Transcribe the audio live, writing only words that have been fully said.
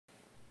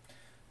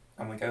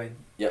And we're going.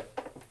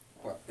 Yep.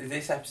 What, is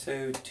this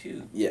episode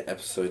 2? Yeah,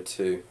 episode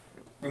 2.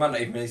 We might not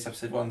even release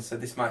episode 1, so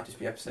this might just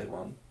be episode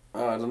 1.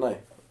 Oh, I don't know.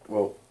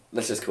 Well,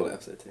 let's just call it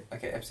episode 2.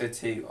 Okay, episode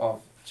 2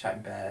 of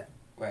Chatting Bear,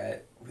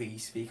 where we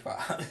speak about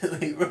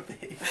absolute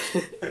rubbish.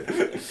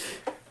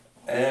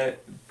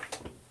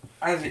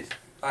 As it's,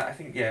 I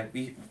think, yeah,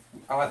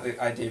 I like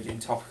the idea of doing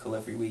topical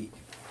every week.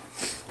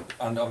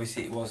 And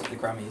obviously it was at the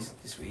Grammys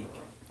this week.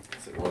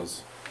 Yes, it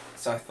was.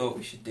 So I thought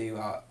we should do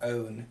our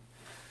own,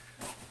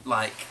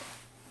 like,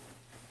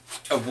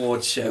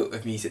 award show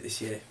of music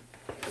this year.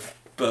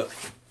 But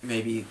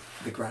maybe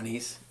the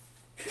Grannies.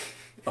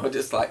 Or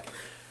just like,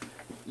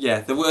 yeah,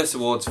 the worst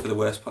awards for the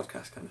worst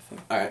podcast kind of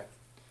thing. Alright.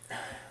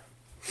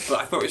 But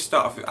I thought we'd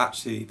start off with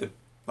actually the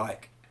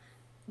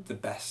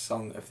best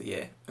song of the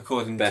year,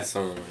 according Best to,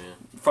 song,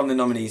 yeah. from the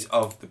nominees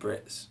of the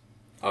Brits.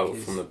 Oh,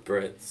 from the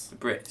Brits. The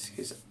Brits,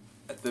 because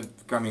the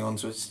Grammy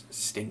ones was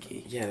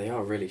stinky. Yeah, they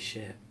are really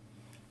shit.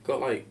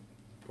 Got like,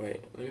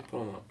 wait, let me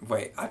pull them up.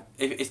 Wait,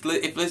 if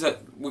Lizzo,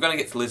 we're gonna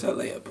get to Lizzo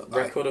later, but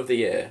like, Record of the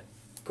year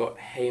got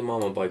Hey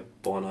Mama by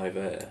Bon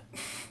Iver.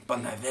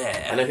 But no,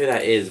 there. I know who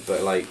that is,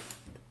 but like,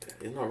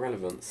 it's not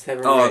relevant.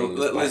 Seven Oh, Rings,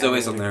 Lizzo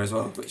is on there as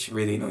well, which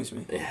really annoys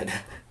me. Yeah.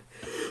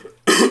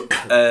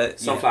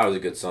 Sunflower's a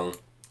good song.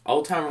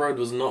 Old Town Road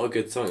was not a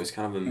good song. It was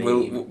kind of a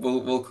meme.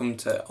 We'll come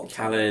to Old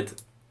Town Road.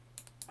 Khaled,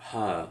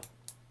 Her.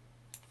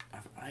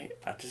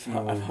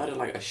 I've heard it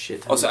like a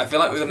shit ton. Also, I feel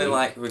like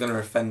we're gonna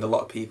offend a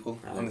lot of people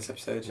on this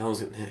episode. No one's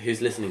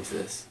who's listening to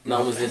this?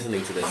 No one's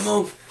listening to this. I'm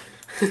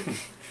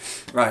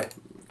off. Right.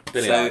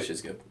 Billie So- Eilish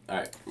is good.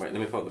 Alright, right, let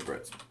me pull up the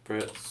Brits.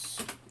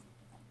 Brits.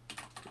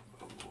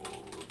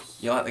 Awards.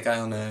 You're like the guy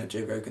on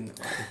Joe Rogan that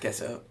like,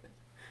 gets up.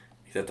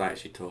 He said I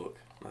actually talk.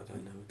 I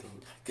don't know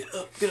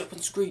talk. Get up on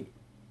screen.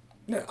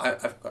 No,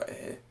 I've got it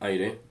here. Oh, you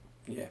do?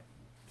 Yeah.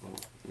 Well,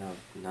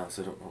 no,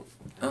 so don't.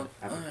 Oh,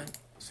 alright.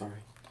 Sorry.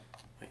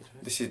 Wait,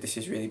 This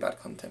is really bad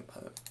content, by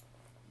the way.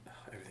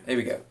 everything. Here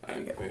we go. Here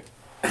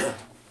we go.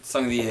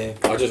 Song of the year.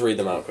 I'll just read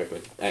them out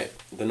quickly. Hey,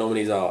 the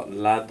nominees are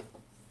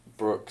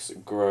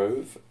Ladbrokes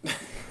Grove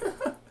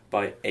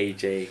by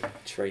AJ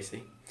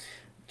Tracy,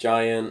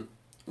 Giant,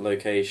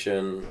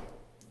 Location,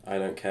 I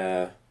Don't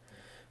Care,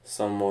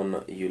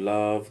 Someone You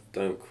Love,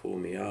 Don't Call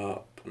Me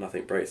Up,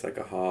 Nothing Breaks Like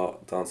a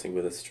Heart, Dancing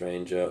with a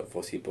Stranger,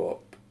 Vossi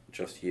Bop,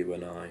 Just You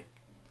and I.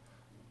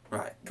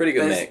 Right. Pretty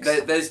good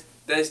mix.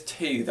 There's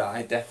two that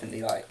I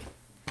definitely like.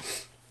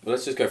 Well,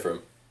 let's just go for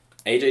them.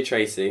 AJ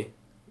Tracy,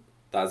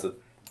 that's a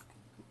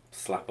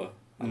slapper.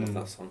 I love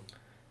that song.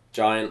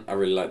 Giant, I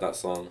really like that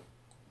song.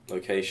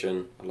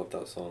 Location, I love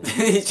that song.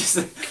 just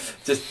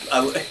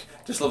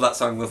love that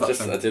song. Love that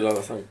song. I do love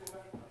that song.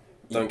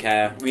 Don't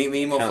Care. We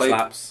need more Count flavor.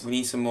 Slaps. We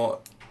need some more.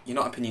 You're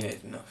not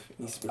opinionated enough. It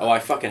needs to be Oh, I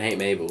fucking hate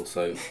Mabel,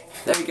 so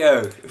there we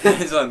go.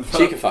 This one.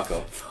 she can fuck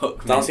off.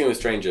 Fuck me. Dancing with a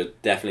Stranger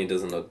definitely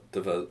doesn't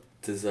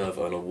deserve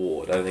an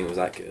award. I don't think it was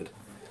that good.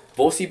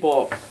 Vossi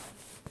Bop,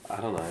 I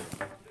don't know.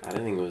 I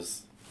don't think it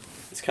was.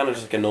 It's kind of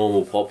just like a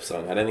normal pop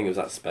song. I don't think it was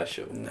that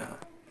special. No.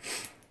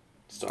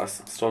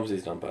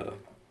 Stormzy's done better.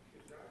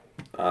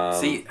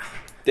 See,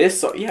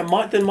 this song, yeah,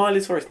 then Miley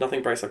Cyrus,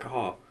 Nothing Breaks Like a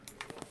Heart.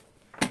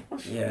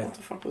 Yeah. What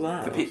the fuck was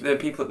that? the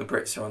people at the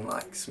Brits are on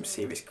like some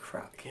serious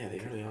crack. Yeah, they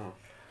really are.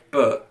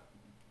 But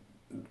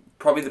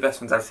probably the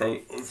best ones I'd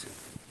say is.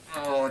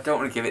 Oh, I don't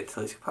want to give it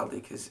to Liz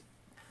Capaldi because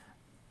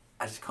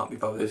I just can't be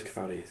bothered. Liz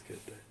Capaldi is good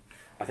though.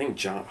 I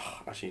think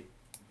actually.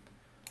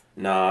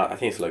 Nah, I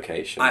think it's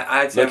Location.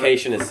 I'd say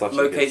Location is such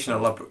Location a or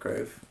good song. Ladbroke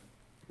Grove.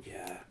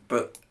 Yeah.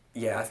 But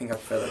yeah, I think I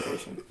prefer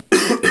Location.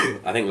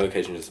 I think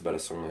Location is a better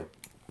song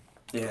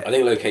though. Yeah. I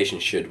think Location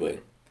should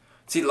win.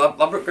 See,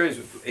 Ladbroke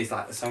Grove is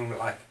like the song that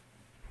like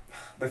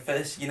the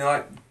first,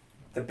 like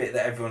the bit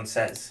that everyone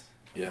says.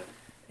 Yeah.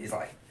 Is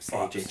like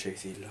slaps. AJ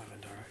Tracy, Love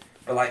and Direct.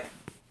 But like,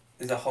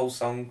 is the whole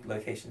song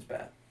Location's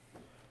better?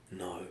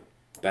 No.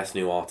 Best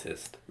New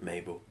Artist,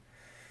 Mabel.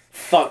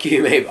 Fuck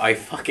you, Mabel. I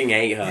fucking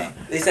hate her.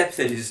 This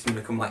episode is just gonna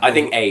become like. I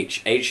think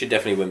H should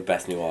definitely win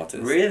Best New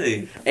Artist.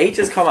 Really? H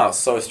has come out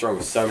so strong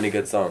with so many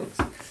good songs.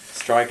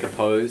 Strike a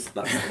Pose.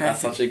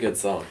 That's such a good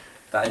song.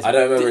 That is. I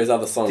don't remember his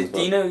other songs.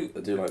 Do you know I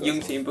do like that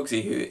Young song. Team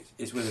Bugsy, who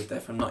is with us there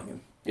from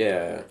Nottingham?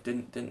 Yeah.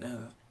 Didn't know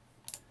that.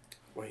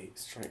 Wait,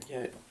 Strike.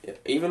 Yeah.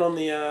 Even on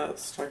the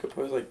Strike a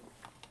Pose like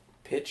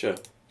picture,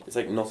 it's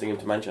like Nottingham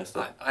to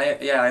Manchester. I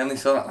only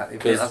saw that like the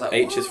bit. I was Because like,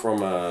 H what? is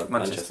from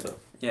Manchester.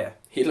 Yeah.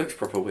 He looks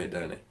proper weird,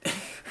 don't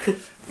he?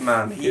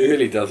 Man, He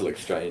really does look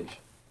strange.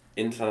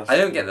 International. I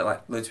don't get that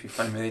like loads of people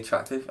find him really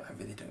attractive. I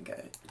really don't get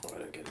it. Oh, I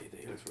don't get it either.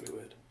 He looks really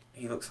weird.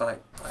 He looks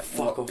like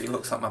Fuck off. He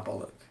looks like my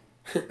bollock.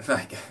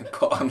 Like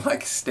put on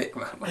like a stick,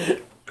 man.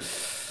 Like,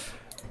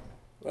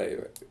 Wait.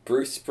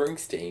 Bruce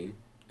Springsteen.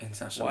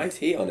 international. Why is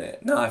he on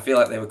it? No, I feel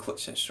like they were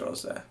clutching at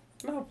straws there.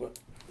 No, but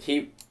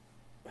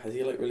has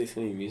he like released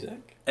any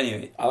music?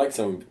 Anyway, I like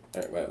some.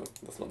 Well,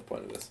 that's not the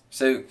point of this.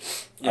 so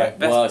yeah,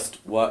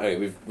 Right,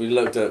 we've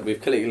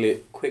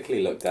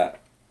quickly looked at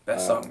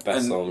best song. best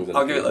And songs. and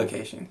I'll give it people.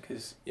 Location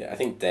because Yeah, I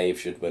think Dave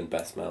should win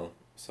Best Male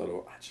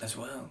Solo. Actually, as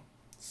well.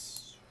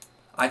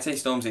 I'd say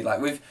Stormzy, like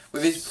with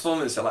his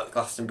performance at like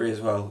Glastonbury as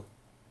well.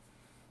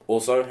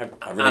 Also,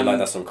 I really like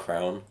that song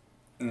Crown.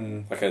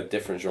 Mm, Like a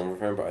different genre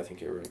for him, but I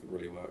think it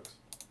really works.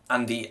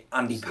 Andy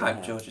Pipe,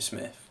 Yeah. Georgia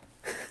Smith.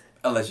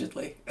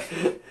 Allegedly.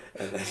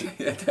 And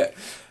then-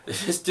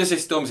 just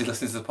if Stormzy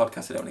listens to the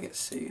podcast, I don't want to get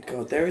sued.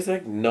 God, there is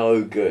like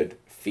no good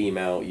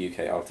female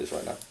UK artist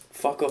right now.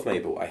 Fuck off,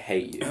 Mabel. I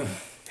hate you.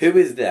 Who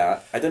is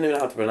that? I don't even know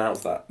how to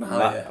pronounce that.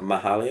 Mahalia.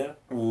 Mahalia?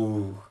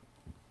 Ooh.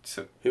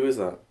 So, Who is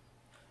that?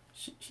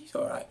 she's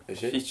alright. Is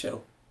she? She's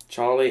chill.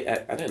 Charlie?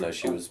 I didn't know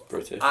she was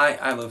British.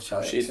 I love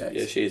Charlie She's XCX.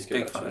 yeah, she's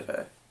good. Big fan of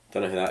her.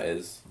 Don't know who that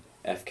is.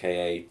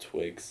 FKA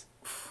Twigs.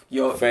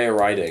 You're, Fair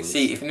Ridings.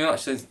 see, if anyone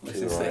actually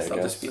listens to alright, this, I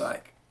I'll just guess. be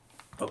like,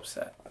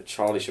 upset.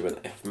 Charlie should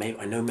win.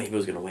 I know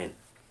Mabel's gonna win,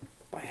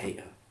 but I hate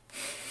her.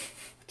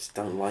 I just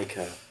don't like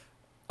her.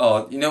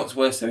 Oh, you know what's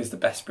worse though is the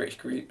best British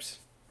groups.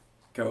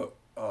 Go,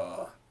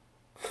 oh,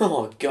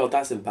 Oh God,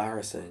 that's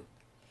embarrassing.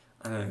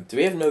 I know. Do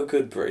we have no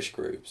good British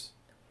groups?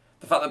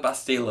 The fact that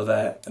Bastille are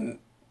there and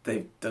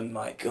they've done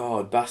like,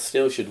 God,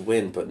 Bastille should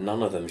win, but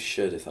none of them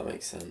should, if that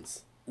makes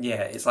sense.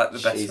 yeah, it's like the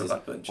best Jesus. of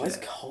that bunch. Why is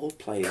isn't it?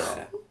 Coldplay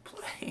there?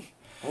 Play.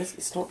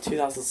 It's not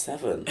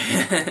 2007.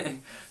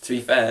 To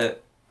be fair,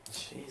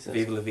 Jesus.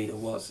 Viva La Vida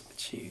was a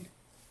tune. Was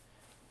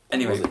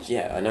Anyway, it-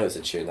 yeah, I know it's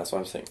a tune. That's why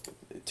I'm saying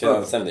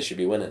 2007 they should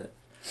be winning it.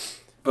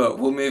 but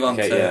we'll move on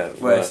to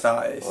worst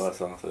artists.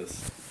 Worst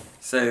artists.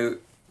 So,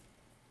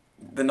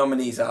 the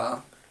nominees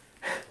are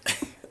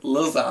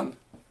Lil Xan,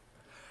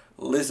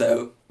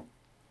 Lizzo,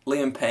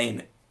 Liam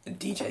Payne, and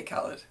DJ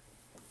Khaled.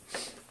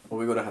 Well,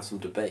 we got to have some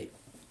debate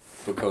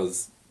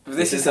because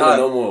This is isn't a hard.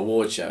 normal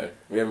award show.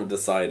 We haven't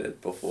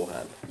decided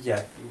beforehand.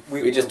 Yeah,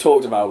 We just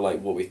talked about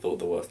like what we thought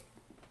the worst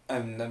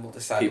and then we'll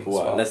decide. people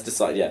were. Let's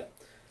decide. Yeah.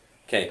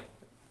 Okay,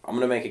 I'm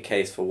gonna make a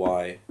case for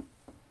why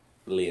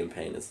Liam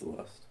Payne is the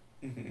worst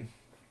Mm-hmm.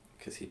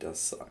 because he does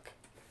suck.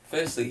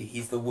 Firstly,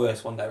 he's the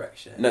worst One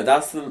Direction. No,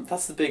 that's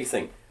the biggest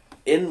thing.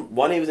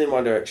 When he was in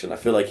One Direction, I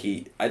feel like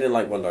I didn't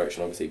like One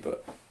Direction obviously,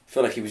 but I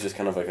feel like he was just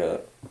kind of like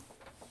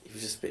he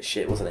was just a bit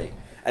shit, wasn't he?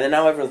 And then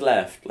now everyone's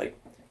left. Like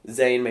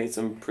Zayn made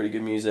some pretty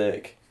good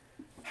music.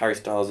 Harry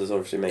Styles is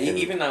obviously making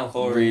Even Niall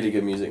Horan. really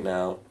good music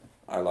now.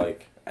 I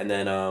like. And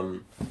then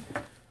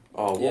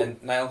Yeah,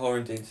 Niall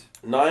Horan did.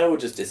 Niall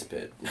just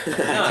disappeared.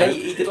 No,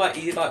 he did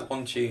like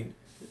one tune.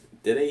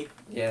 Did he?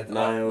 Yeah,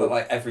 Niall- that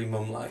like every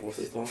mum likes. What's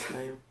his last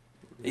name?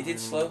 He did Niall-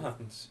 Slow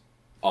Hands.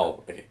 Oh,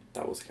 okay.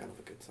 That was kind of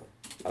a good song.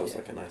 That was Yeah.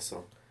 like a nice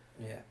song.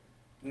 Yeah,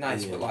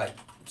 nice, Liam. but like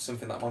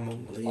something that my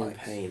mum Liam likes.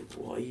 Payne,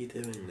 what are you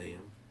doing,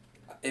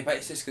 Liam? But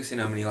it's disgusting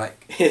how many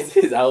like.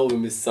 His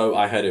album is so.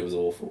 I heard it was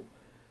awful.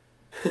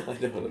 I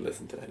don't want to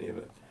listen to any of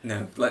it.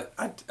 No, like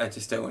I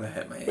just don't want to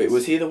hurt my ears. Wait,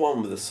 was he the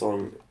one with the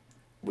song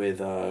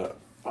with oh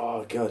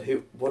god,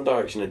 who One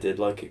Directioner did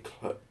like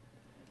a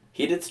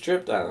he did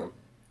Strip Down.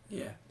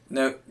 Yeah.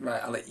 No,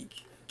 right. I'll let you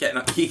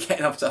keep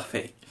getting off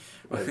topic.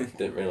 I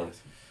didn't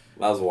realise.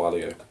 That was a while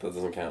ago. That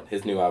doesn't count.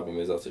 His new album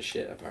is utter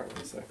shit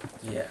apparently. So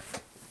Yeah.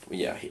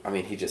 yeah,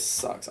 he just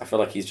sucks. I feel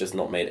like he's just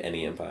not made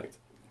any impact.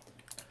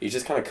 He's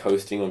just kind of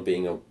coasting on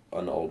being an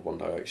old One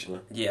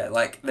Directioner. Yeah,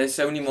 like there's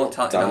so many more Not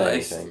done talented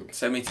artists. anything.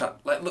 So many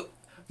like look,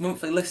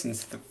 monthly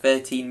listens to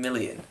 13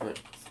 million.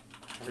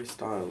 Harry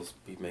Styles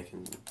be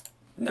making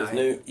No, His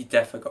new- he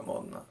definitely got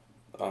more than that.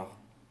 oh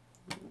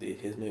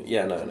his new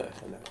no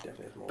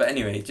definitely has more. But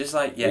anyway, just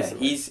like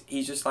Recently.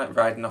 he's just like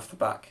riding off the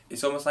back.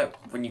 It's almost like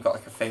when you've got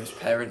like a famous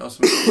parent or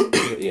something.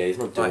 yeah, he's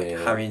not doing Like it.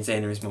 Harry and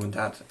Zayn are his mum and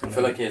dad. I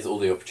feel like he has all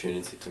the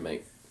opportunity to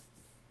make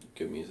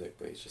good music,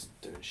 but he's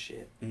just doing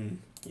shit.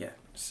 Yeah.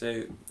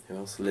 So Who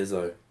else?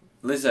 Lizzo.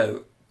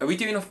 Lizzo, are we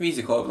doing off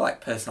music or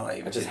like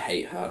personality? I just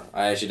hate her.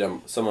 I actually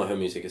don't. Some of her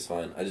music is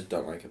fine. I just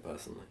don't like her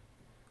personally.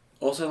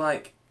 Also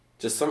like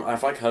Just some.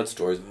 I've like heard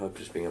stories of her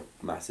just being a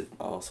massive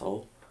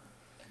asshole.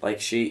 Like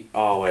she.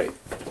 Oh wait,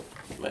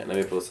 let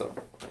me pull this up.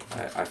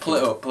 I pull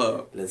it up.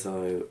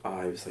 Lizzo.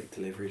 I was like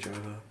delivery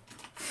driver.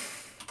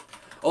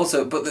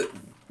 Also, but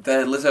the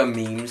Lizzo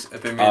memes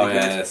have been really Oh good.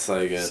 yeah, that's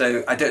so good.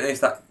 So I don't know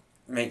if that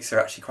makes her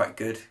actually quite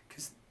good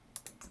because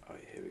Oh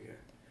here we go.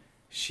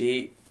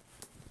 She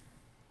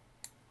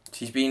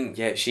she's been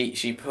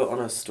she put on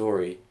her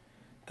story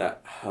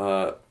that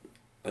her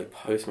like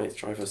Postmates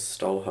driver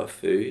stole her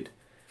food,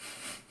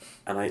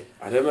 and I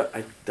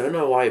don't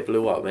know why it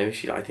blew up. Maybe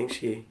she I think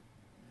she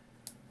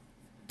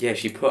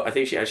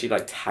actually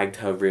like tagged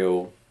her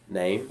real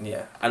name,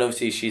 yeah. and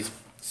obviously she's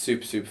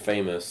super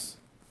famous,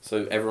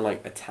 so everyone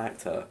like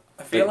attacked her.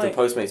 I feel like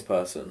the Postmates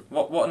person.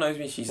 what annoys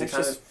me, she's the It's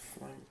kind just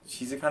of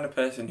she's the kind of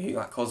person who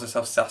like calls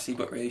herself sassy,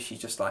 but really she's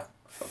just like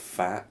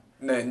fat.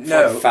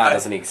 no Fat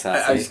doesn't eat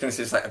sassy. I was just gonna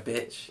say it's like a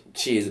bitch,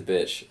 She is a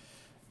bitch.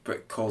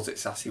 but calls it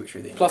sassy, which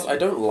really. Plus, annoys I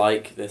don't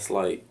like this,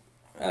 like...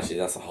 Actually,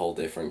 that's a whole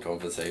different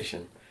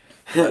conversation.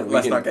 me.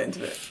 Let's not get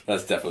into it.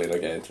 Let's definitely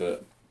not get into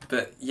it.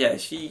 But yeah,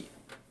 she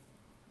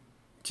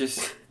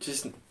just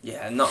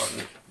yeah, not.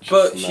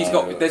 But she's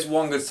no. got. There's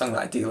one good song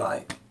that I do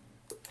like.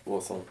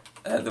 What song?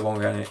 The one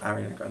with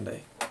Ariana Grande. Good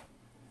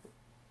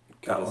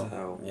That as one.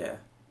 hell. Yeah.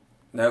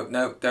 No,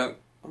 don't.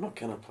 I'm not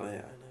gonna play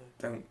it,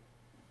 I know. Don't.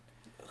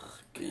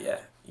 Yeah,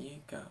 you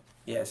go.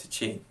 Yeah, it's a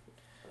tune.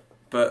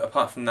 But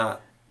apart from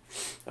that,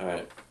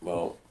 Alright,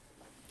 well,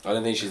 I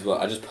don't think she's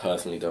I just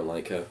personally don't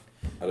like her.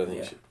 I don't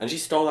think Yeah. and she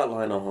stole that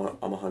line on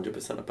I'm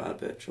 100% a bad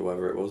bitch, or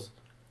whatever it was.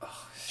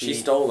 Oh, She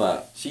stole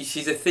that.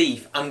 She's a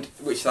thief, and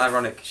which is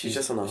ironic. She's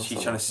just an arsehole.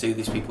 She's trying to sue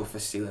these people for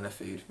stealing her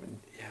food. I mean,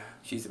 Yeah.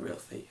 she's the real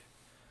thief.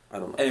 I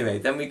don't know. Anyway,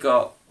 then we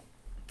got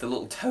the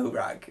little toe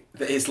rag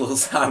that is Lil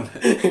Xan.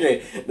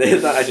 Okay,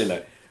 there's that. Actually,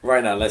 no.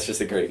 Right now, let's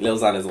just agree. Lil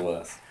Xan is the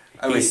worst.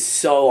 He's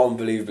so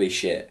unbelievably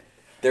shit.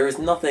 There is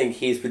nothing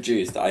he's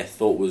produced that I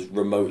thought was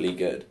remotely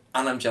good.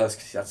 And I'm jealous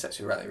because he had sex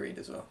with Riley Reid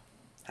as well.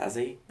 Has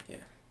he? Yeah.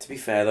 To be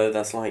fair though,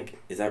 that's like,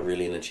 is that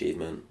really an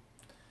achievement?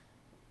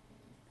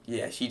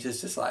 Yeah, she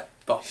just like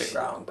bop it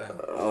round.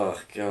 Oh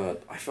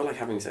god, I feel like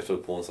having sex with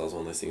a porn star is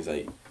one of those things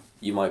like,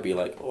 you might be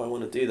like, oh, I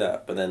want to do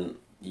that, but then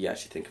you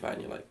actually think about it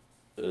and you're like,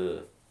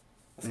 ugh,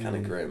 that's kind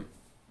of grim.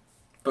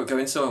 But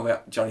going somewhere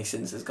where Johnny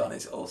Sins has gone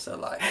is also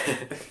like...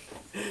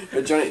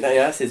 But Johnny,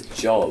 that's his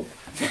job.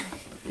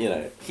 You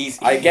know,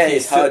 I get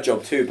it's her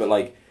job too, but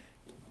like,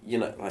 you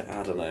know, like,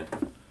 I don't know.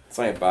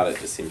 Something about it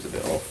just seems a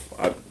bit off.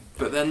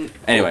 But then...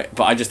 Anyway,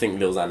 but I just think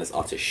Lil Xan is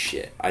utter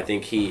shit. I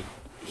think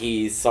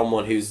he's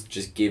someone who's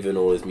just given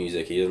all his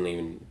music. He doesn't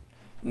even...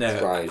 No,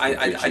 try.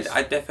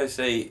 I'd definitely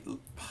say...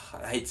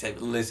 I hate to say it,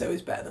 but Lizzo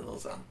is better than Lil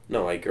Xan.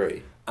 No, I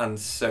agree. And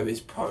so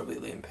is probably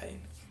Liam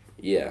Payne.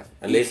 Yeah,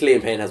 and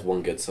Liam Payne has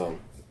one good song.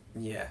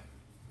 Yeah.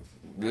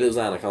 Lil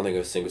Xan, I can't think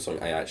of a single song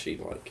I actually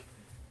like.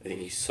 I think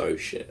he's so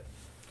shit.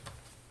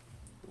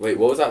 Wait,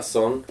 what was that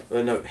song?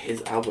 Oh, no,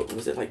 his album,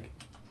 was it like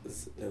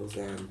Lil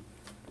Xan?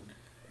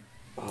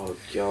 Oh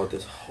god,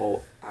 this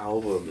whole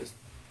album is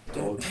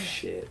dog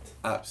shit.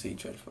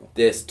 Absolutely dreadful.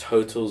 This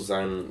total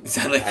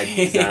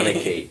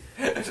Xanarchy.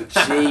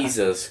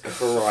 Jesus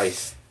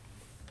Christ.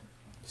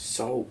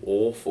 So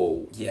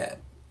awful. Yeah.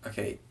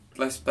 Okay,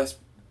 let's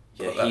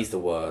Yeah, he's the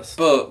worst.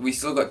 But we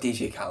still got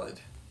DJ Khaled.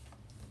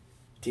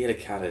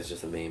 DJ Khaled is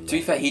just a meme. To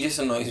be fair, he just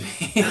annoys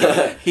me.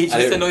 He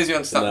just annoys me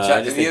on Snapchat. No,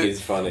 I just think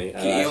he's funny.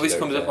 He always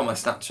comes up on my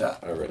Snapchat.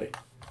 Oh, really?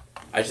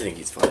 I just think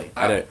he's funny.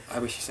 I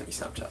wish he sent me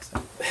Snapchat.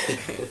 So.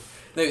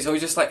 No, it's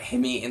always just like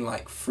him eating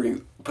like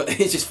fruit, but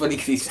it's just funny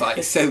because he's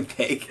like so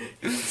big.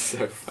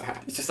 So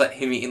fat. It's just like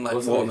him eating like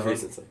watermelon.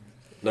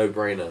 No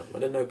Brainer.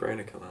 When did No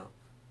Brainer come out?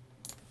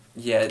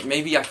 Yeah,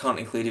 maybe I can't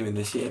include him in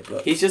this year,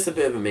 but he's just a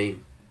bit of a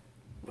meme.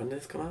 When did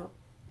this come out?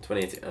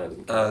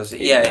 2018.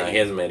 He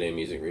hasn't made any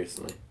music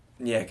recently.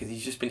 Yeah, because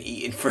he's just been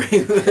eating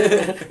fruit.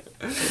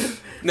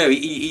 No,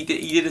 he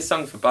did a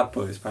song for Bad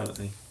Boys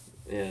apparently.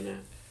 Yeah, no.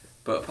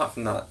 But apart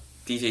from that,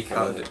 DJ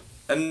Khaled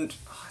and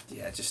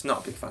yeah, just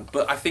not a big fan.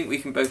 But I think we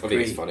can both agree. I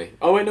think it's funny.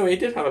 Oh wait, no, he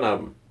did have an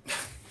album.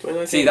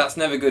 See, that's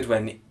never good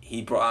when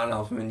he brought out an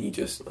album and you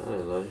just... I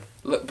don't know.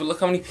 Look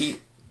how many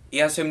he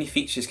has so many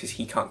features because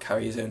he can't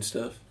carry his own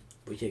stuff.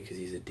 Well, yeah, because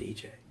he's a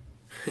DJ.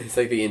 It's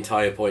like the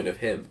entire point of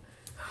him.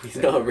 He's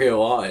not a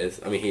real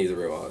artist. I mean, he's a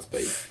real artist,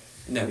 but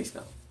no, he's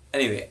not.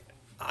 Anyway,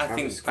 I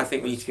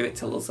think we need to give it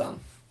to Lil Xan.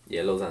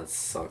 Yeah, Lil Xan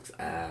sucks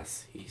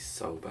ass. He's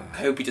so bad. I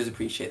hope he does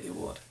appreciate the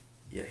award.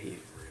 Yeah, he's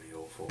really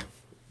awful.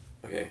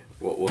 Okay,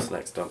 what's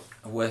next up?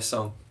 A worst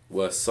song.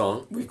 Worst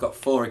song? We've got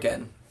 4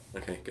 again.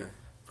 Okay, go.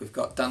 We've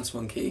got Dance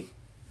Monkey.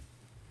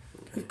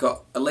 Okay. We've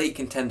got a late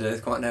contender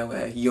that's come out of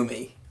nowhere,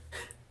 Yummy.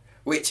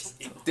 Which,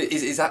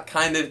 is that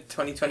kind of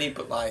 2020,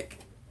 but like...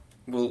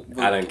 We'll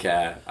I don't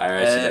care. I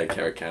actually don't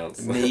care it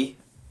counts. Me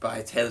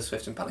by Taylor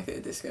Swift and Panic at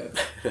the Disco.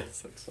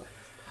 That's so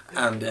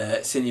and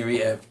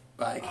Senorita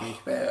by Camila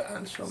Cabello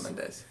and Shawn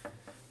Mendes.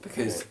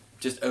 Because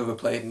just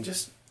overplayed and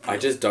just... I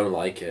just don't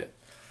like it.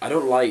 I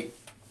don't like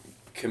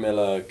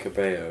Camila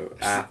Cabello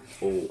at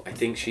all. I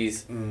think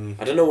she's...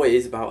 I don't know what it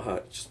is about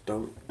her.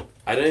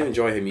 I don't even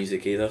enjoy her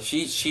music either.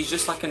 She's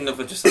just like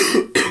another just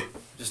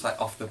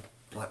like off the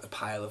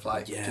pile of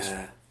like just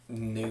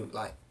new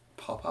like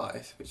pop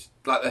artists, which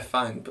like they're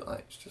fine, but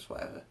like it's just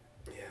whatever.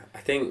 Yeah, I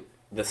think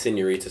the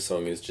Senorita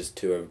song is just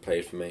too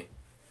overplayed for me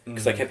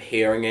because I kept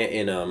hearing it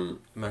in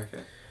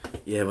America.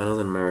 Yeah, when I was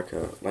in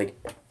America, like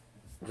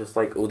just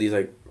like all these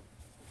like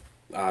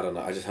I don't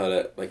know. I just heard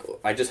it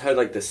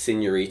like the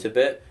Senorita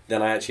bit.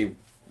 Then I actually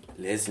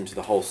listened to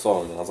the whole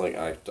song, and I was like,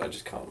 I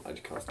just can't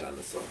stand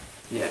this song.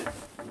 Yeah,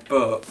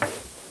 but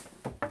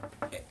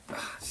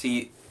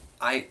see,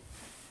 I'd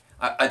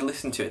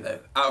listen to it though.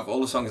 Out of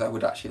all the songs, I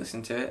would actually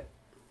listen to it.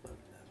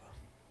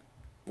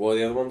 What are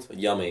the other ones?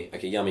 Yummy.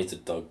 Okay, Yummy's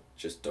dog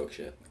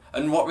shit.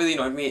 And what really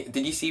annoyed me,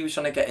 did you see he was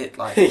trying to get it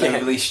like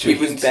overly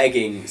streamed? He was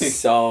begging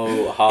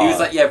so hard. He was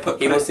like,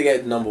 he wants to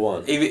get number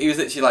one. He was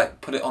literally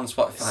like, put it on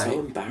Spotify so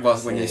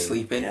embarrassing. when you're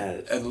sleeping,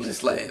 and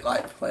just let it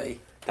like play.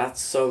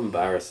 That's so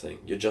embarrassing.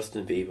 You're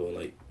Justin Bieber,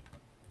 like.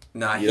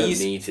 Nah, you don't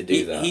need to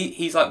do that.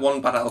 He's like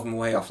one bad album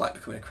away off like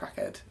becoming a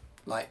crackhead.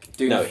 Like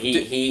doing.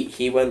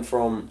 He went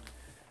from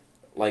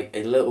like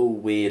a little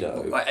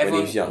weirdo when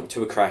he was young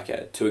to a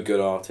crackhead to a good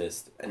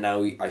artist, and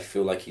now I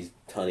feel like he's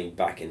turning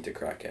back into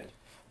crackhead.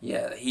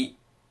 Yeah,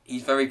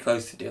 he's very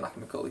close to doing like a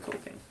Macaulay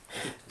Culkin.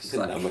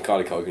 No,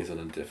 Macaulay Culkin's on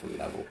a different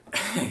level.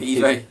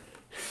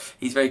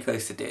 he's very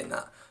close to doing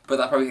that, but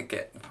that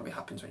probably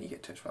happens when you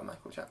get touched by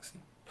Michael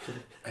Jackson.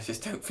 I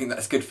just don't think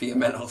that's good for your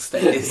mental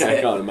state, is it?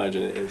 I can't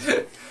imagine it is.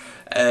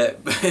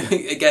 But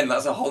again,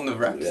 that's a whole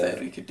nother episode Yeah.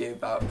 we could do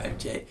about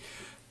MJ.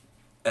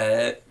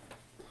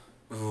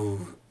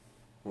 Ooh.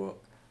 What?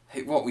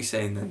 Hey, what are we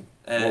saying then?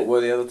 What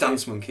were the other two?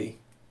 Dance Monkey.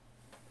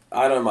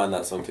 I don't mind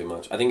that song too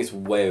much. I think it's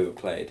way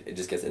overplayed. It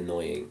just gets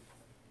annoying.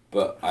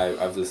 But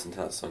I've listened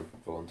to that song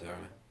voluntarily.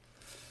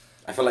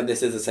 I feel like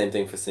this is the same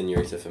thing for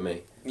Senorita for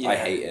me. Yeah. I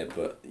hate it,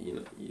 but you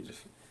know, you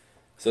just.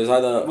 So it's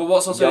either. Well,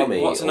 what's Yummy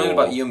annoying or-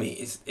 about Yummy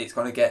is it's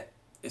gonna get.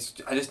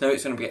 I just know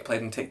it's gonna get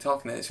played on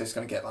TikTok, and then it's just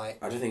gonna get like.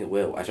 I don't think it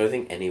will. I don't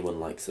think anyone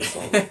likes the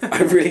song.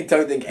 I really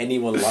don't think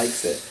anyone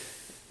likes it.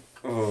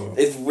 Oh.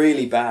 It's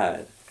really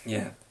bad.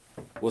 Yeah,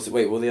 What's it?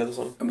 Wait, what was the other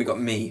song? and we got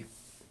Me,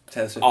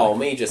 Taylor Swift. Oh,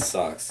 Me just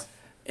sucks.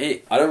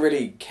 It. I don't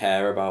really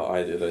care about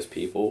either of those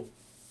people.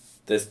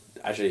 There's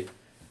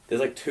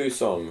like 2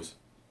 songs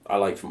I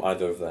like from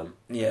either of them.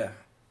 Yeah.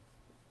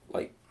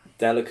 Like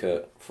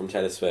Delicate from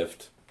Taylor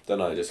Swift. Don't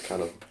know,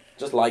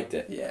 just liked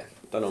it. Yeah.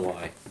 Don't know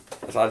why.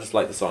 So I just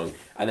like the song.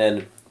 And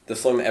then the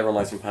song that everyone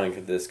likes from Panic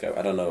at the Disco,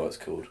 I don't know what it's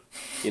called.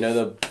 You know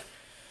the...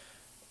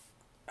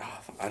 Oh,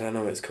 I don't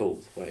know what it's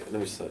called. Wait, let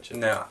me search it.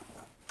 No.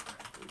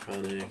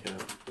 Panic at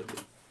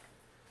the...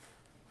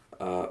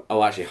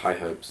 actually, High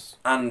Hopes.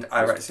 And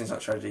I Write Sins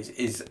Not Tragedies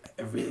is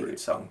a really good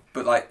song,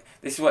 but like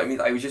this is what I mean.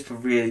 Like, it was just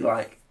really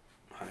like.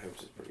 High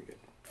Hopes is pretty good.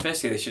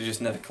 Firstly, they should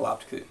just never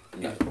collabed. Cause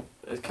No,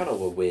 it's kind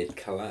of a weird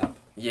collab.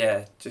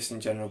 Yeah, just in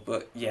general,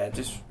 but yeah,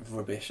 just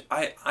rubbish.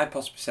 I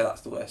possibly say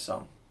that's the worst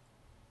song.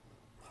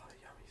 Oh,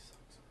 Yummy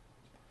sucks.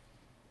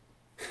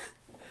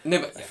 No,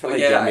 but I feel like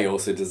yeah, Yummy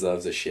also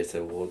deserves a shit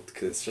award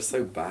because it's just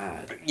so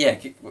bad. yeah.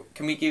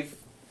 Can we give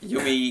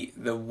Yummy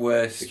the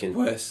worst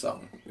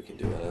song? We can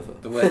do whatever.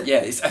 The worst. Yeah,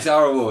 it's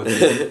our award.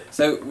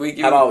 So we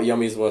give. How about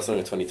Yummy's worst song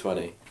of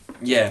 2020?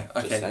 Yeah.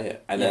 Just Okay. say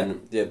it. And Yeah.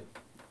 then, yeah,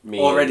 me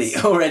Already is-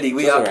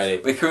 we Just are.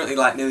 already. We're currently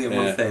like nearly a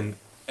month Yeah. in,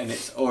 and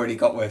it's already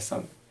got worst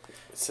song.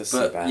 It's just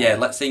But so bad. yeah,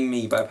 Let's Sing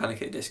Me by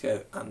Panic at the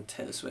Disco and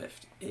Taylor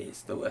Swift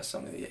is the worst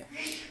song of the year.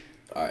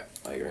 Alright,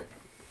 I agree.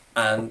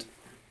 And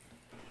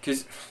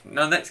because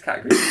now the next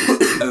category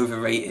is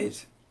overrated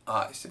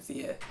artist of the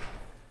year,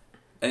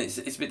 and it's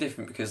a bit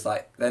different because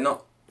like they're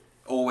not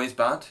always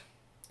bad.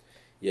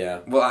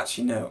 Yeah. Well,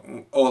 actually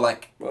no, or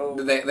like Well,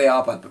 they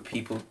are bad, but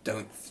people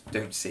don't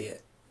see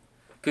it.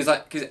 Because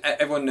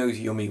everyone knows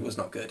Yummy was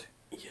not good,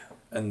 yeah.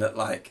 and that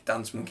like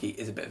Dance Monkey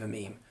is a bit of a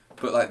meme.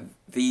 But like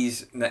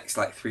these next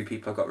like 3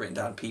 people I've got written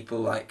down, people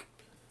like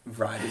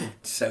riding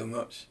so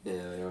much. Yeah,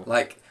 yeah.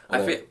 Like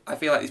Although- I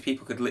feel like these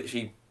people could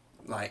literally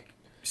like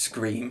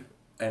scream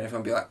and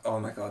everyone be like, oh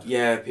my god.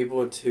 Yeah,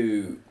 people are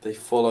too... They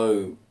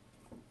follow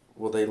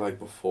what they like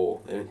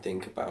before. They don't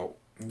think about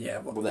Yeah.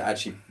 Well, what they're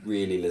actually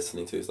really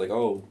listening to. It's like,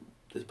 oh,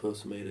 this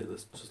person made it,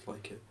 let's just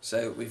like it.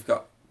 so we've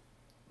got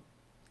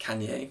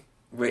Kanye,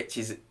 which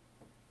is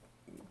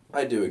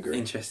I do agree.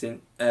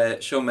 interesting.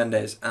 Shawn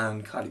Mendes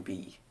and Cardi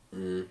B.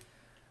 Mm.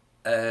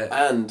 Uh,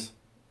 And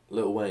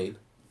Lil Wayne.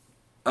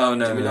 oh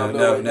do we know Lil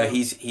no Wayne no now?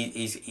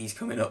 he's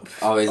coming up.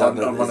 Oh, is on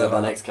that one of the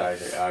our- next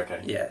category? Oh,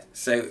 okay. Yeah.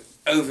 So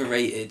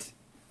overrated.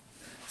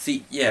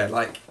 See, yeah,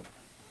 like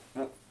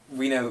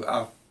we know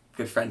our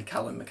good friend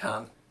Callum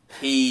McCann.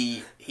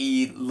 He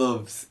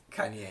loves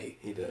Kanye,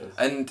 He does.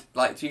 and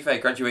like to be fair,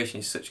 Graduation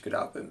is such a good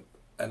album,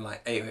 and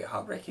like 808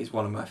 Heartbreak is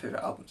one of my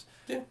favorite albums.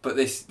 Yeah. But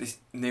this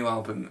new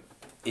album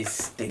is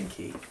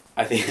stinky.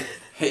 I think...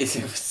 It is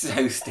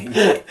so stinky.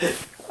 I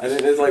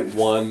think there's like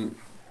one...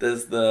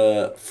 There's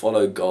the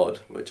Follow God,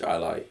 which I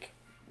like,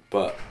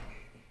 but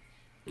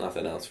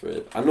nothing else for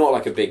it. I'm not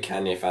like a big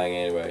Kanye fan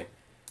anyway.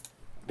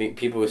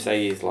 People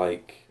say he's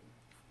like,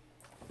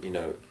 you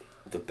know,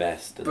 the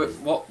best. And But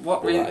what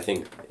all really? that. I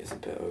think it's a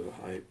bit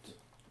overhyped.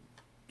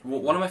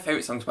 One of my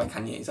favourite songs by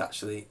Kanye is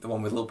actually the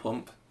one with Lil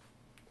Pump.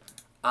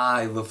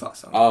 I love that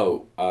song.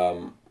 Oh,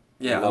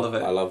 yeah, I love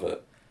it. I love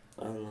it.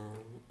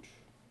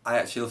 I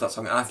actually love that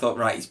song, and I thought,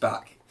 right, he's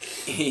back.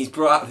 He's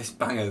brought out this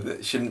banger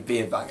that shouldn't be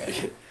a banger.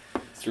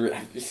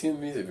 Have you seen the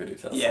music video?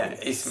 to that Yeah, song?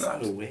 it's so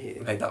mad.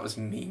 weird. Mate, that was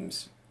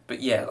memes.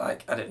 But yeah,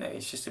 like, I don't know,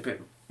 it's just a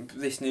bit...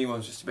 This new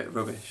one's just a bit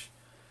rubbish.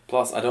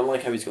 Plus, I don't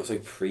like how he's got so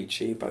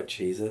preachy about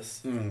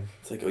Jesus. Mm.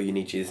 It's like, oh, you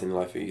need Jesus in your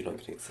life or you're not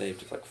going to get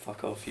saved. It's like,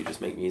 fuck off, you just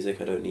make music,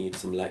 I don't need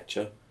some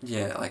lecture.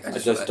 Yeah, like, I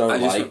just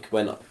don't like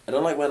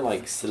when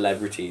like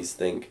celebrities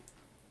think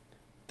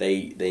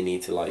they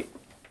need to like,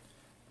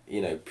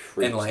 you know,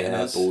 preach Enlighten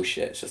their us.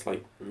 bullshit. It's just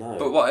like, no.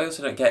 But what I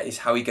also don't get is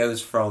how he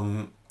goes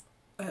from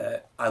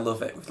I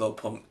Love It with Lil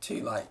Pump to,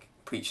 like,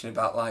 preaching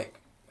about, like,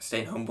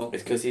 staying humble.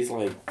 It's because he's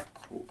like,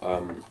 what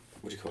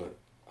do you call it?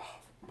 Oh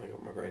my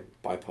god, my brain.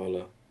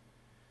 Bipolar.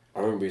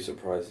 I wouldn't be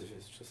surprised if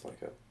it's just like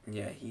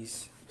Yeah,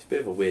 he's... He's a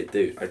bit of a weird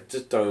dude.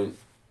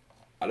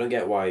 I don't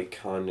get why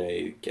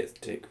Kanye gets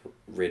dick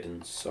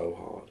ridden so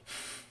hard.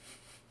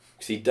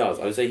 Because he does.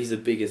 I would say he's the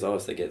biggest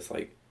artist that gets,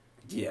 like,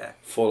 Yeah.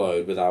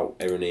 followed without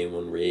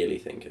anyone really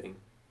thinking.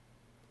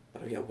 I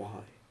don't get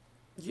why.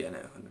 Yeah, no,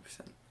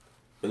 100%.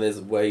 And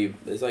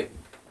there's like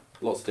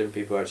lots of different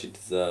people who actually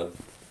deserve,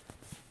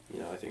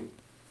 you know, I think,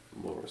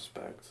 more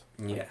respect.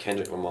 Yeah. Like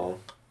Kendrick Lamar,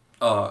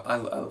 Oh, I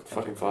love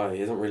fucking fire. He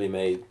hasn't really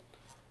made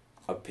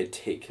a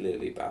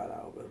particularly bad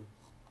album.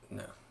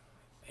 No.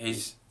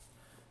 He's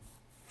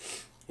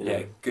You know,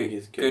 Yeah, good-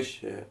 he's good.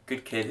 shit.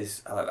 Good Kid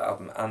is I like that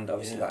album, and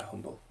obviously Yeah. like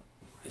Humble.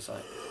 It's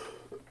like,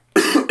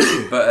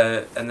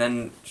 but and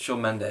then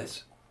Shawn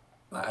Mendes,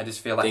 like I just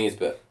feel I think like he's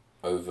a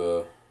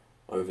bit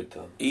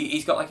overdone.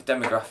 he's got like a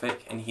demographic,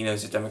 and he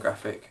knows his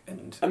demographic,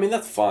 and I mean,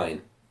 that's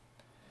fine.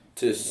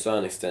 To a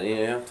certain extent, you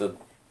have to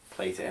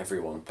play to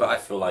everyone, but But I I-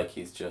 feel like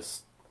he's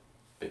just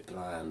a bit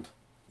bland.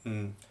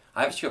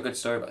 I actually got a good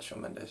story about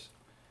Shawn Mendes.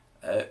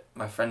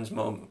 My friend's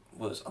mum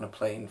was on a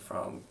plane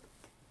from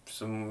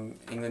some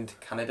England to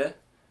Canada,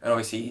 and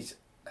obviously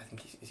I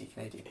think is he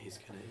Canadian? He's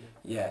Canadian.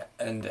 Yeah,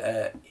 and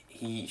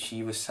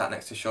she was sat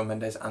next to Shawn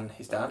Mendes and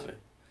his dad, Really?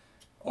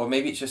 or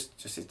maybe it's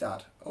just his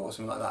dad or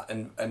something like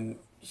that, and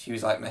she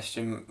was like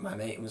messaging my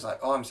mate and was like,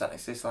 oh, I'm sat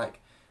next to this like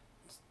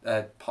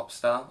pop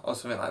star or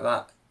something like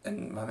that,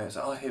 and my mate was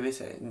like, oh, who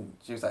is it? And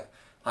she was like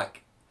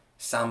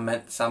Sam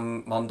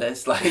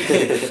Mendes, like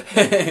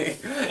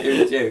it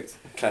was jokes.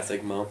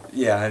 Classic mom.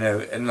 Yeah, I know,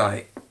 and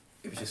like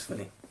it was just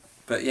funny,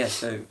 but yeah,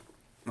 so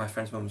my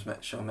friend's mum's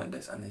met Shawn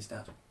Mendes and his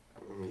dad.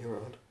 You're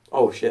odd.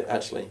 Oh shit!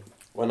 Actually,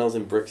 when I was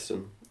in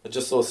Brixton, I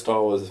just saw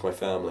Star Wars with my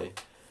family.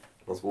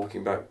 I was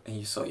walking back And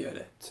you saw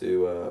Yoda.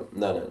 to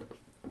no,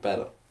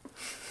 better.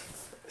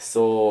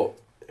 Saw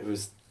it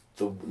was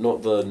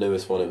not the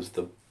newest one. It was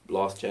the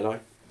Last Jedi.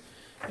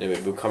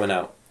 Anyway, we were coming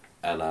out,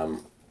 and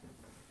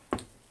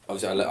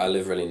obviously I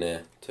live really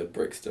near to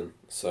Brixton,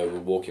 so we're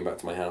walking back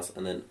to my house,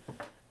 and then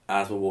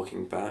as we're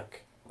walking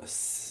back,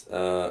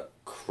 a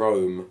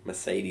chrome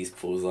Mercedes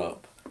pulls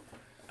up,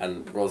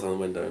 and rolls down the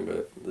window, and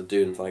the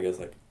dude inside goes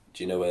like,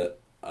 "Do you know where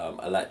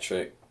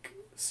Electric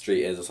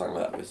Street is or something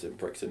like that?" It was in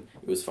Brixton.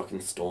 It was fucking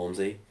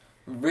Stormzy.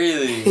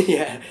 Really?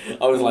 Yeah,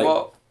 I was like,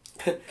 what?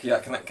 Yeah,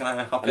 can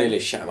I hop I nearly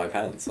in? shat my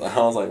pants. I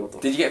was like, what the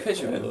Did you get a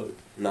picture of him?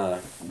 Nah.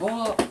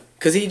 What?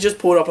 Because he just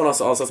pulled up on us,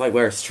 I was just like,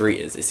 where a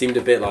street is. It seemed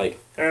a bit like,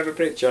 I have a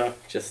picture.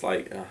 Just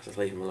like, just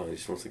leave him alone. He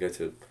just wants to go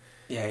to...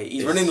 Yeah,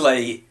 he's It's- running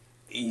late.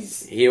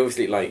 He's He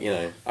obviously, like, you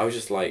know, I was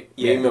just like,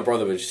 me Yeah. and my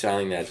brother were just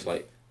standing there, just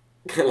like,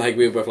 like,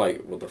 we were both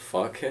like, what the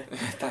fuck?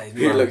 that is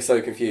We mad. looked so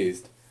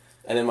confused.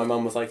 And then my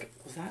mum was like,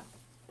 was that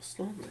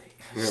Stormzy?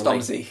 And we were like,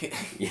 Stormzy.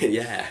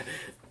 yeah.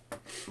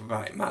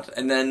 Right, mad.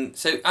 And then,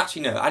 so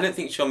actually no, I don't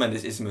think Shawn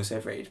Mendes is the most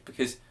overrated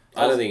because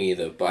I don't think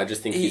either, but I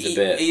just think he's a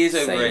bit he is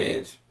samey.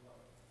 overrated.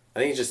 I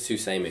think he's just too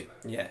samey.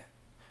 Yeah,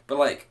 but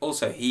like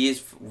also he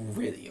is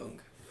really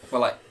young.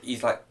 Well, like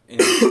he's like you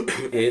know,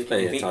 He is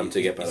plenty I of think time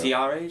to get better. Is he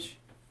our age?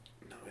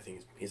 No, I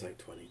think he's like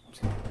 20.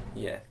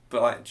 Yeah,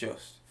 but like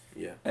just.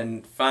 Yeah.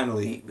 And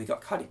finally, we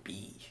got Cardi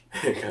B.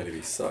 Cardi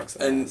B sucks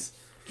And- ass.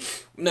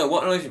 No,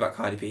 what annoys me about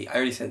Cardi B, I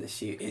already said this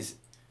to you, is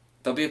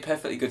there'll be a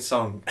perfectly good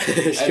song,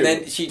 Sure. and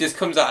then she just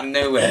comes out of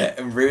nowhere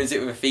and ruins it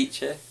with a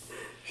feature,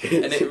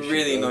 and it She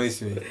really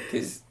does. annoys me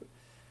because,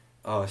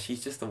 oh,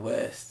 she's just the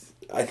worst.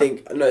 I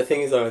think no. The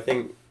thing is though, I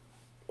think.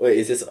 Wait,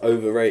 is this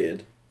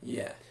overrated?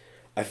 Yeah.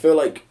 I feel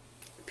like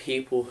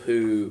people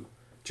who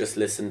just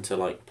listen to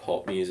like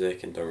pop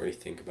music and don't really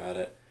think about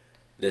it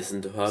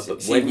listen to her,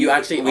 but See, when you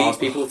actually we- ask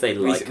people if they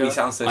we- like we her,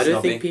 sound so I don't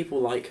snobby. think people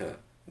like her.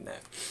 No.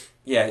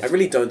 Yeah. I it's-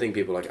 really don't think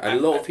people like her. A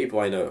lot of people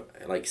I know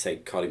like say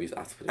Cardi B's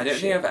absolute I don't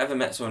shit. think I've ever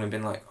met someone and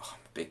been like, oh, I'm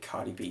a big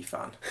Cardi B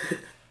fan.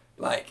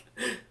 Like,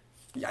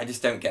 yeah, I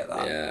just don't get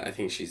that. Yeah, I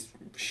think she's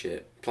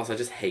shit. Plus, I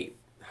just hate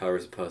her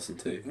as a person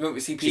too. No,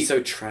 but see, She's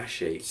so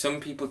trashy.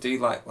 some people do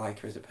like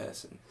her as a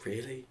person.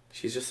 Really?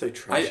 She's just so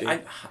trashy.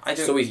 I She's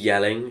don't. always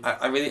yelling.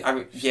 I really,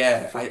 Just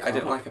yeah, fuck I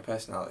don't up. like her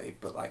personality,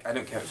 but like, I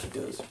don't care what she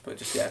does, but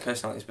just, yeah,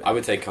 personality's better. I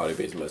would say Cardi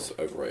B is most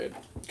overrated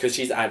because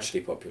she's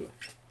actually popular,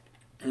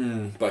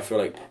 but I feel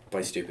like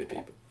by stupid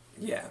people,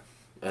 Yeah,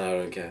 and I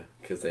don't care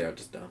because they are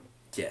just dumb.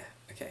 yeah,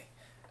 okay.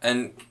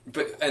 And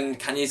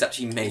Kanye's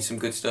actually made some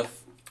good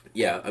stuff.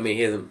 Yeah, I mean,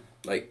 here's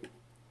like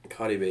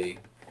Cardi B,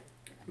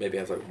 maybe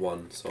has like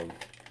one song,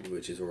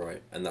 which is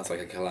alright, and that's like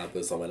a collab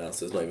with someone else.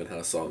 So it's not even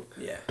her song.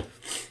 Yeah.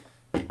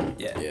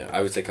 Yeah. Yeah,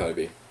 I would say Cardi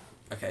B,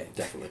 Okay.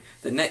 definitely.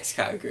 The next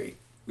category,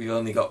 we've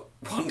only got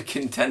one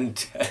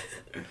contender.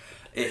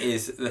 It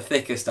is the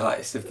thickest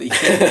artist of the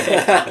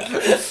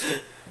year.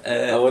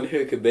 I wonder who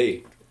it could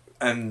be.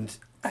 And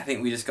I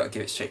think we just got to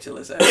give it straight to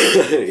Lizzo.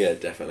 Yeah,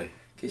 definitely.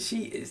 Because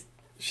she is...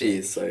 She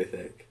is so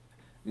thick.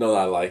 Not that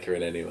I like her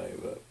in any way,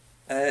 but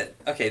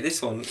okay,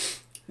 this one,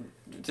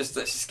 let's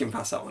just skim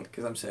past that one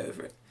because I'm so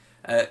over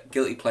it.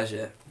 Guilty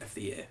pleasure of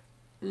the year.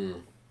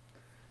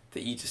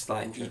 That you just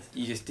like,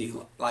 you just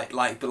do but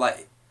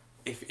like,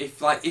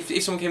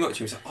 if someone came up to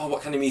you and said, oh,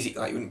 what kind of music,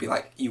 like, you wouldn't be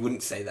like, you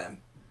wouldn't say them.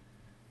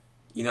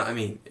 You know what I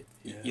mean?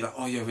 Yeah. You're like,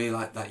 oh, you really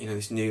like that, you know,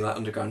 this new like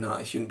underground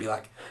artist. You wouldn't be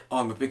like, oh,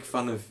 I'm a big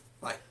fan of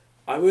like.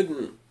 I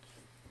wouldn't.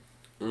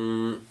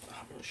 I'm not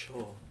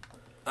sure.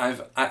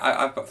 I've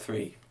got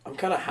three. I'm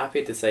kind of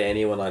happy to say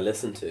anyone I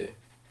listen to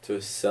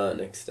a certain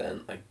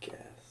extent, I guess.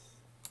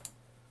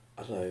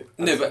 I don't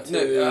know. No,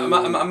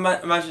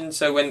 but imagine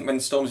so when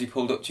Stormzy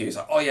pulled up to you, it's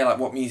like, oh yeah, like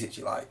what music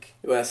do you like?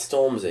 Well,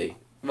 Stormzy.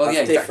 Well,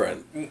 That's yeah,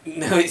 different.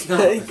 No, it's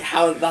not.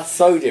 How that's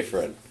so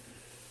different.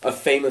 A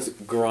famous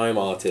grime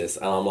artist,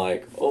 and I'm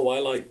like, oh, I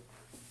like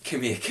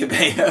Camilla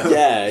Cabello.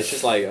 Yeah, it's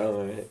just like,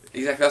 oh, right.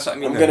 Exactly, that's what I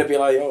mean. I'm going to be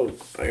like, oh,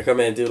 I come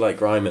in and do like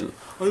grime and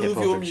I love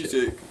hip-hop your and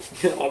music.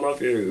 shit. I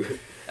love you.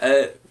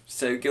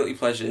 So, guilty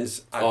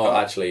pleasures.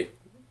 Actually,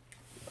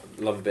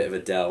 I love a bit of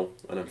Adele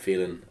when I'm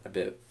feeling a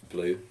bit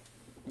blue.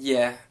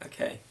 Yeah,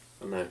 okay.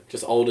 I don't know,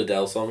 just old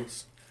Adele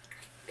songs.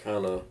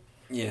 Kind of.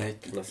 Yeah,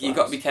 you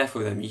got to be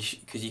careful with them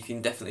because you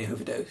can definitely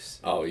overdose.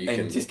 Oh, you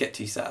can just get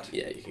too sad.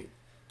 Yeah, you can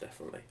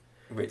definitely.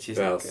 Which is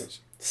Who not else? good.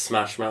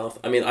 Smash Mouth.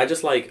 I mean, I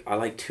like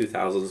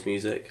 2000s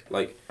music,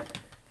 like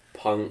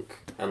punk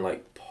and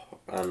like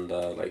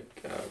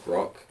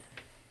rock,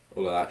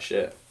 all of that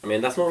shit. I mean,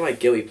 that's not like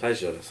guilty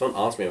pleasure. If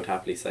someone asked me, I would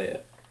happily say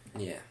it.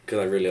 Yeah. Because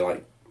I really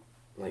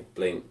like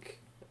Blink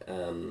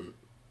and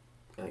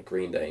like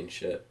Green Day and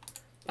shit.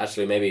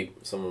 Actually, maybe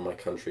some of my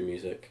country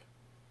music.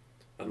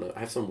 I don't know. I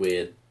have some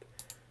weird.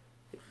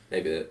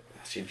 Maybe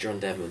actually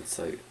John Devon.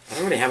 So I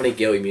don't really have any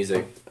guilty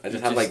music. I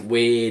just have like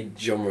weird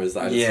genres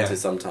that I listen to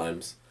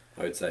sometimes.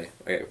 I would say.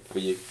 Okay, for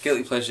you.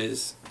 Guilty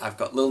pleasures. I've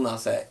got Lil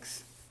Nas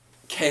X,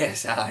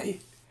 KSI.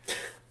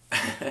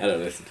 I don't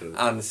listen to them.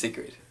 And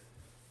Sigrid.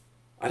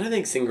 I don't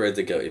think Sigrid's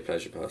a guilty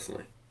pleasure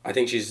personally. I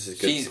think she's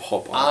just a good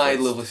pop artist. I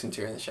love listening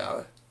to her in the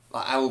shower.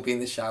 Like I will be in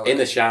the shower. In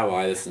the shower,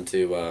 I listen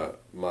to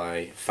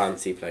my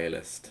fancy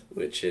playlist,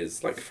 which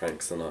is like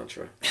Frank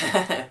Sinatra.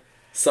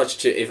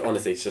 Such a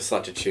honestly, it's just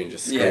such a tune,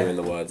 just screaming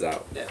the words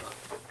out. Yeah.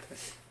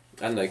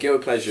 I don't know.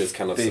 Guilty pleasure is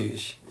kind of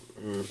Booge.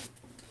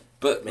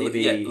 But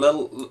maybe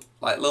Lil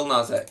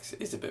Nas X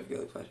is a bit of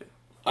guilty pleasure.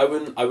 I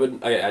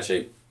wouldn't.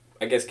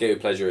 I guess guilty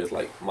pleasure is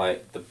like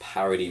the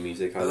parody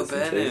music I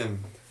listen to.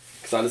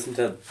 Because I listen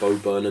to Bo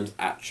Burnham's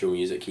actual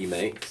music he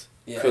makes.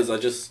 Yeah. Because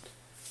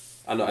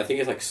I know, I think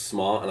it's like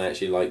smart and I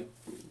actually like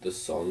the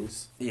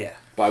songs. Yeah.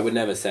 But I would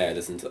never say I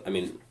listen to. I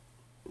mean,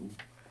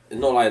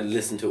 not like I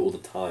listen to it all the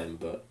time,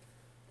 but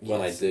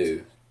when I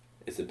do,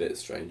 it's a bit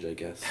strange, I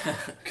guess.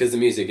 Because the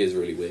music is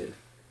really weird.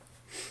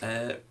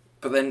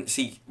 But then,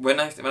 see, when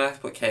I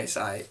put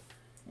KSI,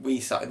 we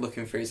started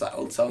looking through his like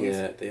old songs.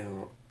 Yeah, they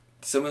are.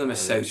 Some of them are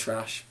so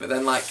trash, but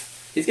then like.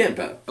 He's getting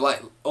better.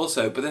 But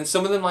but then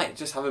some of them like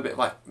just have a bit of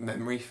like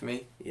memory for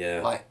me.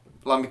 Yeah. Like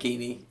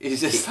Lamborghini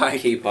is just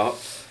keep up.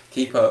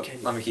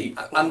 Lamborghini.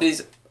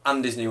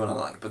 And his new one I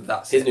like, but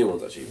that's his new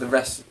one's actually. The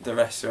rest are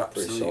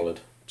absolutely solid.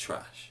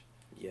 Trash.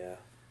 Yeah,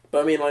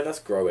 but I mean, like that's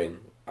growing.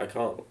 I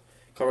can't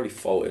really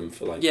fault him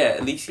for like. Yeah,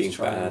 at least being he's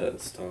trying. Bad at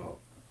the start.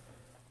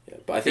 Yeah,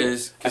 but I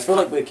feel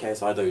like with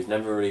KSI though, he's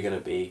never really gonna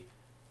be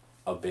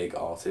a big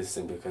artist,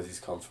 simply because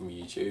he's come from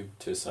YouTube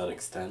to a certain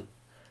extent.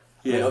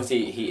 Yeah. I mean,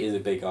 obviously he is a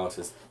big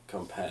artist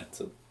compared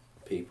to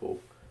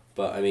people,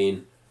 but I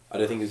mean, I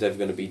don't think he's ever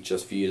going to be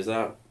just viewed as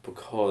that,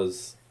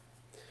 because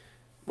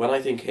when I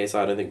think KSI,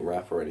 I don't think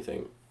rap or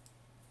anything.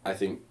 I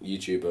think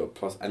YouTuber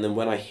plus, and then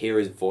when I hear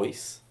his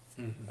voice,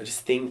 I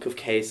just think of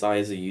KSI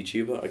as a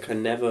YouTuber. I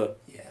can never.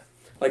 Yeah.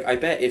 Like, I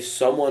bet if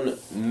someone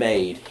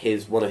made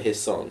one of his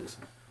songs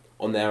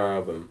on their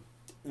album.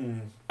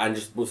 And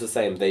just was the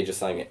same, they just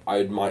sang it,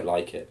 I might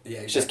like it. Yeah,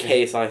 exactly. It's just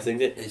KSI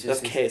sings it.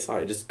 That's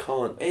KSI. I just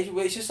can't.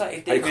 It's just like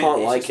if David, I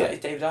can't like it. Like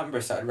if David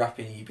Attenborough started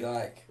rapping, you'd be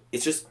like.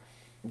 It's just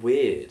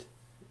weird.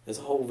 There's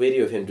a whole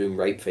video of him doing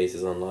rape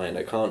faces online.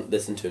 I can't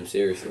listen to him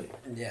seriously.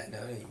 Yeah, no,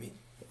 I know what you mean.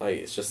 Like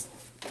it's just.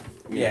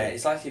 Yeah,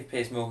 it's like if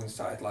Piers Morgan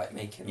started like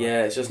making. Like,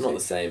 yeah, it's just not the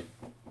same.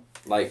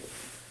 Like.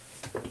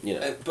 You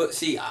know. But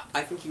see,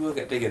 I think he will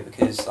get bigger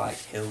because like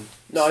he'll.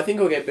 No, I think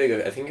he'll get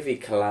bigger. I think if he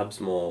collabs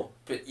more.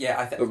 But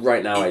yeah, But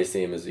right now, I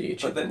see him as a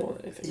YouTuber more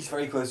than anything. He's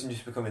very close to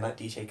just becoming like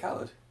DJ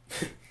Khaled.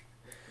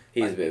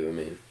 He's a bit of a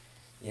meme.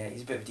 Yeah,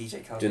 he's a bit of a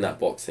DJ Khaled. Doing that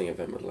boxing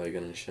event with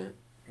Logan and shit.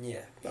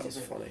 Yeah, that was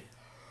funny.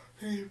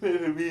 He's a bit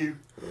of a meme.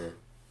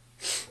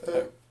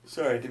 Yeah.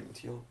 Sorry, I didn't mean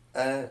to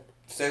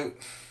yawn.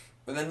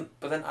 But then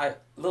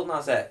Lil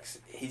Nas X,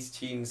 his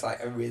tunes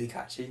like are really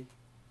catchy.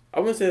 I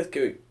wouldn't say that's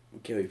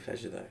guilty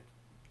pleasure though.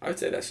 I would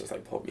say that's just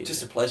like pop music.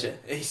 Just a pleasure.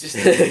 It's just.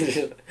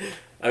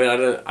 I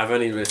mean, I've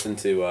only listened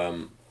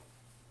to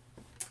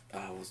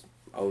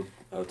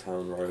Old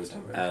Town Road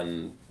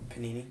and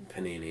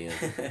Panini.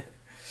 Yeah.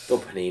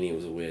 Thought Panini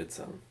was a weird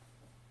song.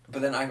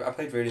 But then I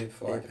played Radio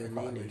before. I played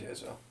quite like Radio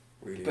as well.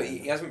 Really. But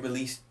he hasn't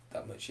released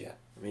that much yet.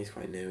 I mean, he's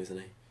quite new, isn't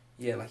he?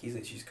 Yeah, like he's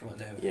literally just come out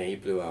now. Yeah, he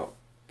blew out.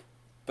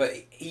 But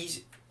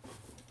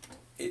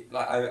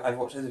I've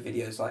watched other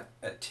videos like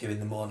at 2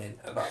 a.m.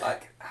 about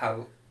like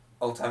how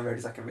Old Town Road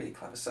is like a really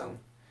clever song,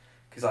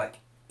 because like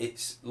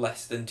it's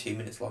less than 2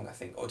 minutes long, I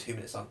think, or 2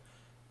 minutes long,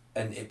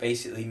 and it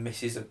basically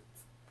misses a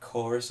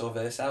chorus or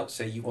verse out,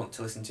 so you want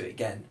to listen to it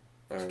again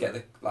to get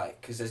the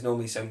because there's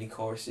normally so many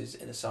choruses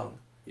in a song.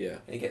 Yeah.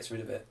 And it gets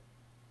rid of it.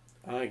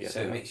 I get so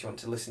that. It makes you want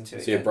to listen to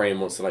it. So your brain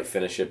wants to like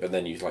finish it, but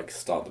then you like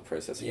start the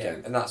process again.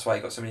 Yeah, and that's why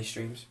it got so many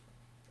streams.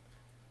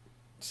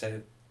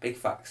 So big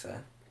facts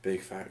there.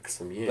 Big facts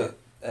from you.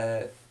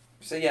 But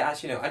so yeah,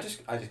 actually no, I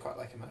just quite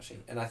like him actually,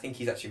 and I think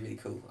he's actually really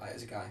cool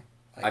as a guy.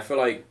 Like, I feel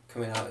like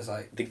coming out as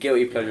like the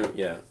guilty pleasure.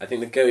 Yeah, I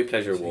think the guilty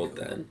pleasure award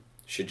cool. Then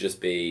should just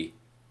be.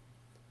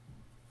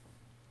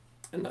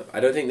 I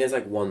don't think there's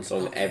like one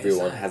song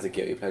everyone has a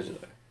guilty pleasure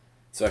though,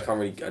 so I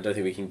don't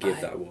think we can give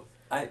that award.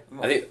 I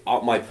think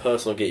my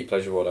personal guilty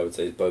pleasure award I would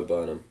say is Bo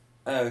Burnham.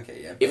 Oh,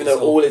 okay, yeah. Even though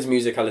all his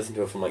music I listened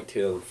to from like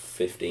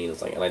 2015 or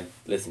something, and I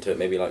listened to it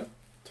maybe like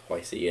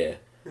twice a year.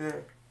 Yeah.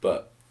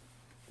 But,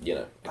 you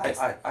know, I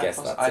guess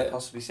that's I'd it.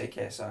 possibly say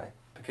KSI.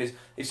 Because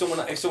if someone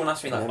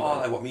asked me like, Yeah. oh,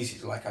 like what music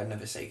do you like, I'd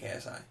never say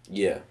KSI.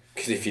 Yeah,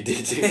 because if you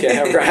did, you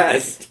get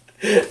harassed.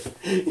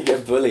 You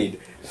get bullied.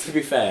 To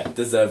be fair,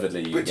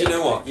 deservedly. But do you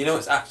know what? You know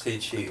what's actually a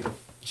tune?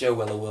 Joe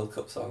Weller World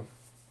Cup song.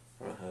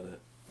 I haven't heard it.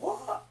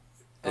 What?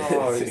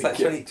 Oh, it's like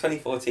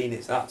 2014.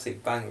 It's an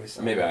absolute banger.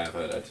 Song. Maybe I have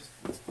heard it.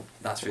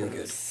 That's really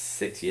good.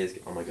 6 years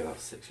ago. Oh my god, that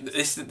was 6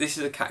 years. This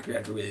is a category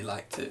I'd really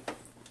like to.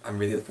 I'm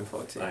really looking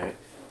forward to. Alright.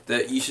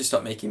 That you should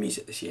stop making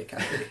music this year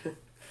category.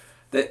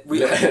 that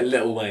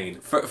Little Wayne.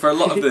 For a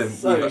lot of them.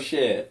 So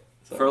shit.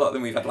 For a lot of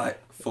them, we've had like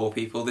 4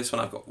 people. This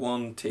one I've got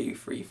 1, 2,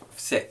 3, 4,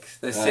 6.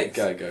 There's 6.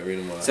 Go, read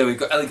them all. So we've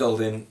got Ellie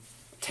Goulding,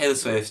 Taylor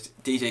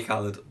Swift, DJ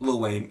Khaled, Lil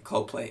Wayne,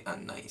 Coldplay,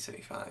 and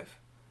 1975.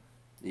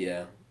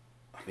 Yeah.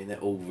 I mean, they're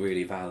all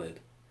really valid.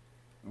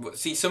 But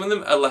see, some of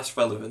them are less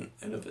relevant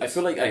than others. I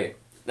feel like, okay,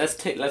 let's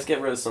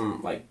get rid of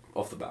some, like,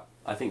 off the bat.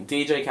 I think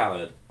DJ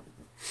Khaled,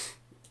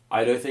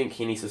 I don't think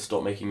he needs to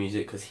stop making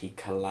music because he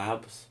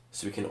collabs,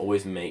 so we can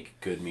always make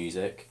good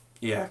music.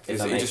 Yeah, because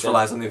that it makes just sense.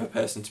 relies on the other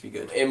person to be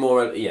good.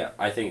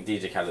 I think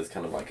DJ Khaled's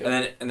kind of like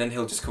a... And then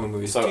he'll just come in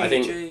with his So DJ. I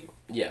think-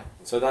 Yeah,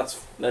 so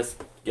let's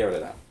get rid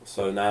of that.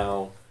 So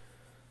now,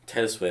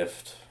 Taylor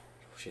Swift,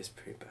 she has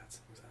pretty bad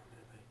songs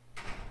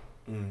out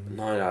there.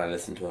 No, I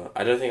listen to her.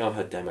 I don't think I'm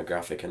her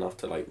demographic enough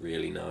to like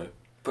really know.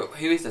 But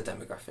who is the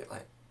demographic,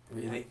 like,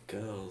 really? Like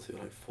girls who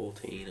are like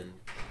 14 and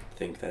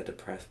think they're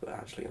depressed but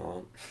actually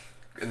aren't.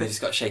 And they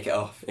just got to shake it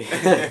off.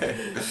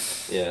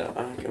 Yeah,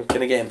 I'm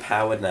gonna get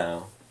empowered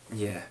now.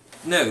 Yeah.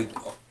 No,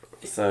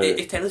 So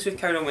if Taylor Swift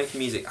carried on making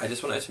music, I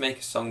just want her to make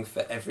a song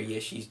for every year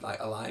she's like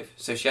alive.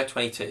 So she had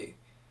 22.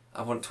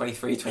 I want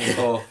 23,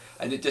 24,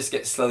 and it just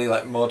gets slowly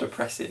like more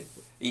depressing.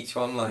 Each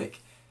one like.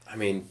 I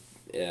mean,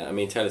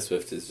 Taylor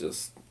Swift is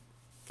just...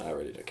 I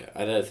really don't care.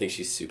 I don't think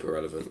she's super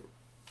relevant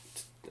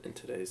in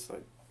today's,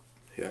 like,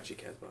 who actually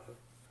cares about her.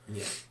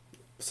 Yeah.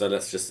 So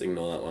let's just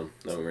ignore that one.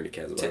 No one really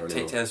cares about her Take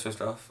anymore. Taylor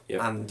Swift off.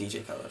 Yep. And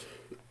DJ Khaled.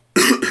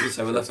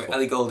 So we're left with Cool.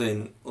 Ellie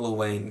Goulding, Lil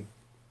Wayne,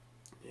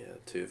 Yeah,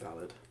 too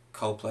valid.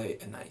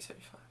 Coldplay, and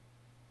 1975.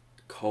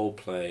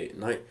 Coldplay,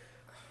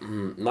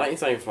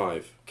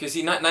 1975. Because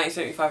see,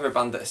 1975 are a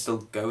band that are still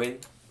going.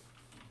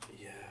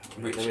 Yeah.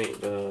 Which- Let me,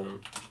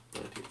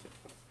 1975.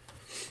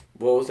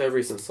 What was their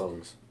recent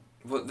songs?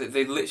 Well,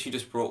 they literally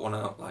just brought one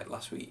out like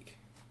last week.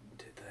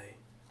 Did they?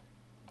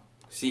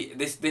 See,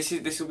 this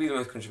will be the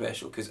most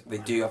controversial because they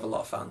do have a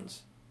lot of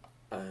fans.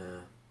 Yeah,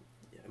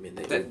 I mean,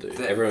 they The- all do.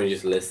 the- Everyone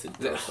just listed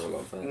the- that's a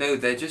lot of fans. No,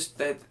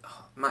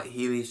 Matt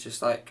Healy's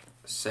just like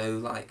so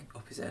like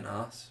up his own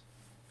arse,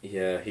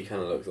 Yeah, he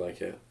kind of looks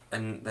like it.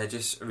 and they're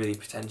just really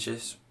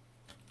pretentious,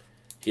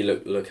 He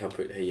look how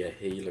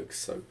he looks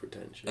so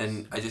pretentious.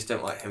 and I just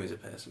don't like him as a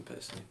person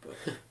personally. But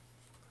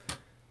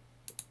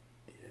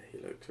yeah, he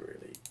looks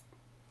really.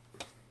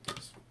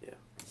 Yeah.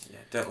 yeah,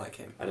 don't like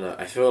him. I don't know.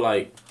 I feel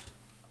like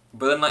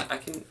But then like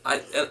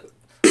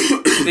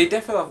they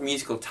definitely have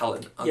musical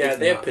talent. I'll yeah, give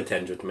they them have that.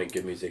 potential to make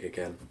good music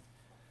again.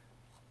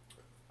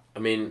 I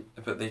mean,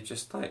 But they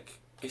just like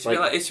it's Like-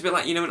 a bit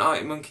like you know when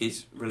Arctic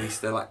Monkeys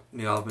released their like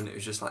new album and it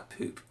was just like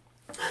poop.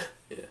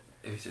 Yeah.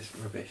 It was just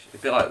rubbish. A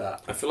bit like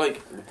that. I feel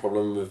like the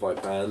problem with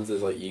like bands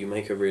is like you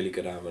make a really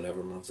good album and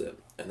everyone loves it,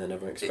 and then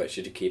everyone expects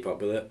you to keep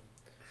up with it.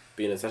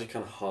 But you know, it's actually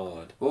kind of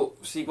hard. Well,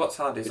 see, what's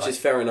hard is Which like, is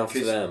fair enough to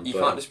 'cause them. You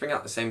but can't just bring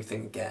out the same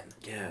thing again.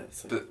 yeah,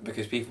 it's like, But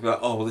because people be like,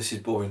 oh well, this is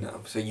boring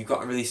now. So you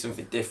got to release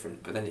something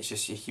different. But then it's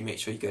just you make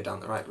sure you go down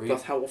the right route.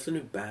 plus how often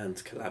do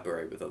bands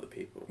collaborate with other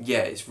people? Yeah,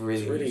 it's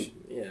really, It's really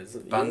yeah. It's,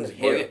 Bands- you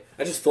don't hear well, it.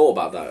 I just thought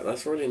about that.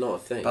 That's really not a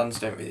thing. bands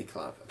don't really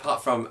collab.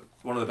 Apart from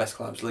one of the best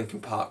collabs, Linkin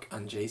Park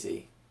and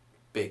Jay-Z.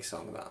 Big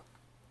song that.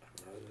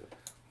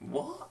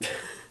 What?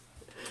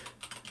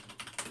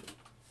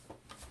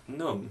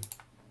 Numb.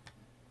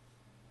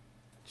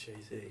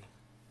 Jay-Z.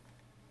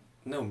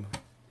 Numb.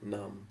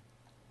 Numb.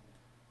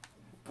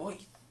 What?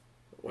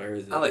 Where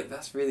is it? Alec,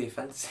 that's really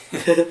offensive. I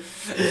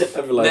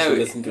feel like I should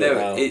listen to it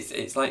now.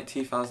 it's like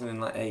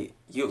 2008.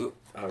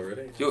 Oh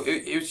really?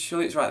 It was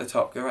surely it's right at the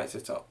top. Go right to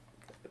the top.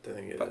 I don't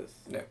think it But- is.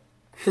 No.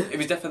 It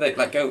was definitely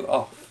like go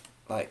off.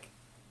 Like,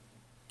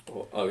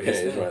 Oh yeah, It's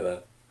it's there. right there.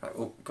 right,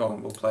 well, go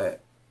on, we'll play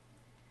it.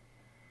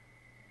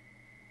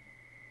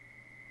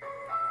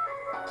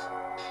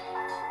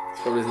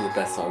 It's probably isn't the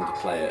best time to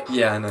play it.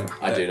 Yeah, I know.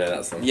 I do know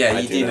that song. Yeah, I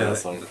you do know that that.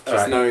 song. Alright.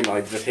 Just knowing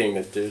like the thing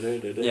that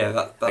do. Yeah,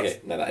 that's. Okay,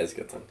 no, that is a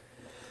good song.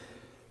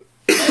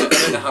 I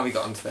don't know how we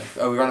got onto this.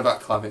 Oh, we ran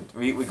about clubbing.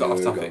 We got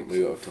off topic.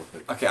 We got off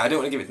topic. Okay, I don't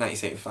want to give it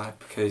 1975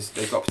 because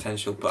they've got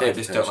potential, but They I have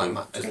just potential, don't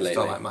like Matt. I just just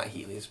don't lately. like Matt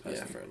Healy as a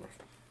person. Yeah, fair enough.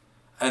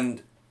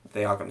 And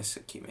they are going to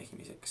keep making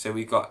music. So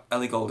we've got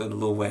Ellie Goulding,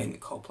 Lil Wayne,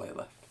 Coldplay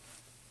left.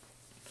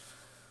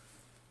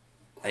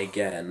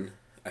 Again,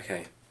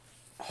 okay.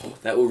 Oh,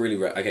 they're all really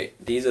rare. Okay,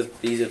 these are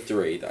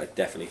three that I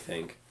definitely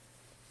think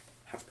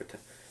have potential.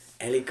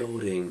 Ellie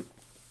Goulding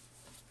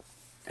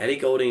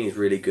is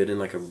really good in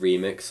like a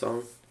remix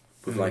song.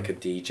 with like a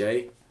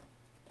DJ,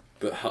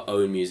 but her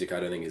own music I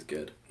don't think is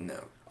good.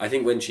 No. I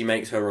think when she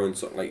makes her own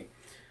song, like,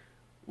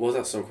 what was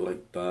that song called?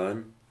 Like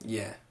Burn?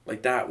 Yeah.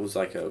 Like that was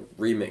like a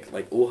remix.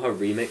 Like all her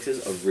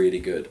remixes are really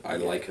good. I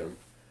like them.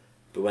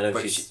 But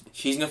whenever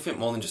she's nothing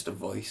more than just a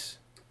voice.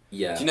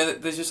 Yeah. Do you know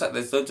that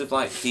there's loads of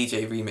like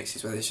DJ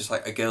remixes where there's just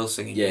like a girl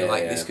singing. Yeah, You're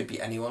like, yeah. this could be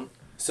anyone.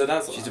 So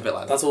she's a bit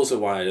like that's that. also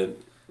why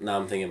now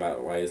I'm thinking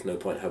about why there's no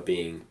point her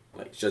being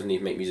like she doesn't need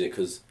to make music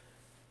because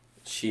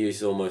she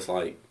is almost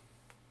like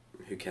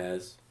who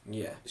cares?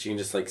 Yeah. She can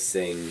just like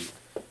sing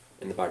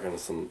in the background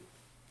of some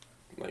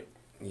like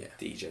Yeah.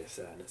 DJ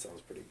set and it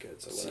sounds pretty good.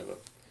 So whatever.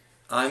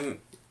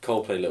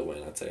 Coldplay, Lil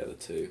Wayne, I'd say are the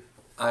two.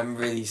 I'm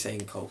really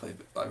saying Coldplay.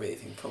 I really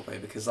think Coldplay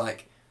because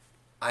like,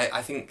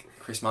 I think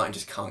Chris Martin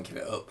just can't give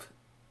it up,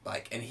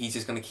 like, and he's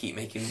just gonna keep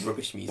making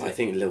rubbish music. But I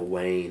think Lil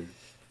Wayne,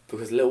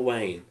 because Lil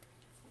Wayne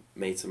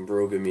made some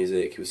real good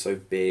music. He was so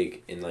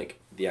big in like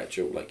the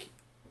actual like,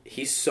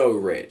 he's so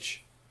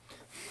rich.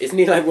 Isn't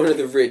he like one of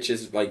the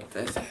richest like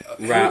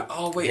rap?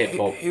 Hip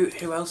hop?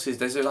 Who else is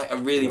there's like a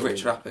really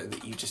rich rapper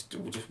that you just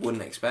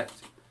wouldn't expect?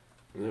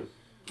 Wayne,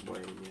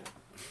 yeah.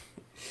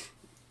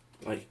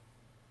 Like,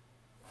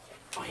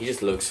 oh, he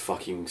just looks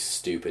fucking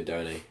stupid,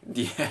 don't he?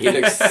 Yeah. He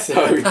looks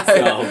so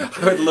dumb.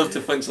 I would love to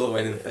punch Lil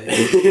Wayne in the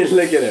face.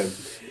 Look at him.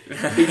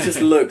 He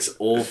just looks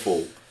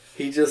awful.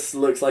 He just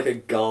looks like a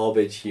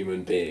garbage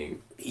human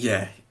being.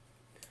 Yeah.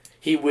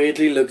 He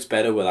weirdly looks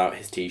better without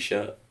his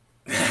t-shirt,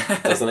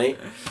 doesn't he?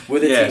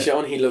 With a t-shirt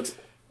on, he looks...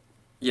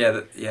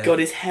 Yeah, God,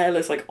 his hair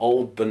looks like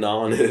old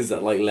bananas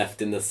that like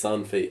left in the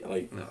sun for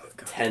like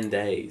 10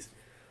 days.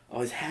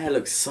 Oh, his hair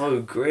looks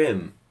so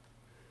grim.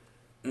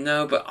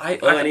 No, but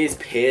and his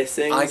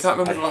piercings. I can't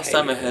remember the last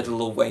time I heard a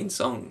Lil Wayne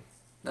song.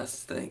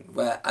 That's the thing.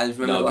 Where I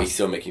remember. No, but he's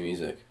still making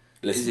music.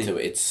 Listen to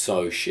it. It's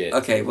so shit.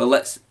 Okay, well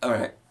all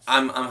right.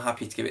 I'm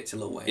happy to give it to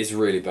Lil Wayne. It's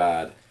really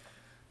bad.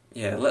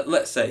 Yeah,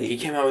 let's say he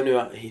came out with a new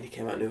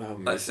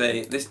album. Let's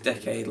say this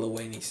decade Lil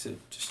Wayne needs to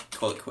just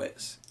call it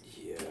quits.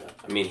 Yeah,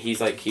 I mean he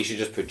should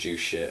just produce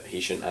shit. He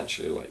shouldn't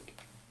actually like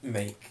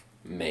make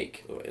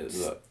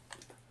look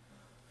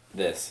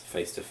this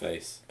face to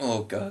face.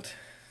 Oh god.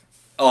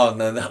 Oh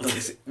no, that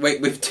looks... Wait,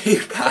 with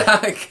Tupac?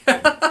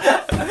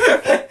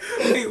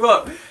 Wait,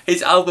 what?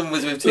 His album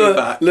was with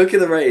Tupac? Look at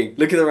the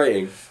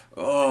rating.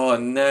 Oh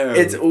no.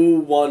 It's all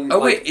one...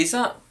 Oh wait, is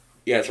that...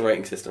 Yeah, it's a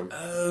rating system.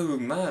 Oh,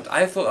 mad.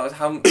 I thought that was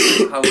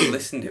how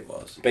listened it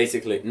was.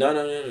 Basically... No.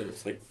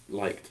 It's like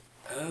liked.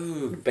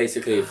 Oh.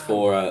 Basically,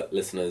 for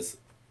listeners,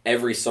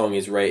 every song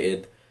is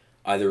rated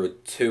either a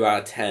 2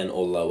 out of 10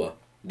 or lower.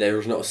 There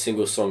is not a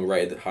single song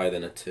rated higher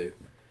than a 2.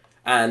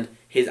 And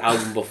his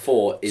album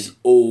before is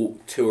all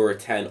 2 or a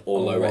 10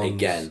 or lower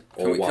again.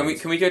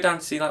 Can we go down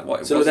to see like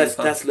what it so was?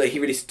 So that's like he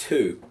released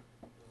two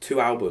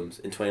albums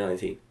in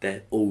 2019.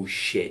 They're all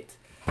shit.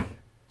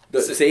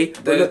 Look, So see,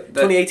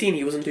 2018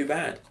 he wasn't too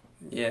bad.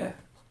 Yeah.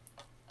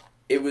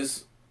 It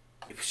was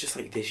just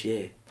like this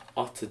year.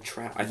 Utter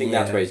trap. I think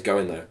that's where he's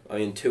going though. I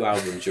mean, 2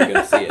 albums you're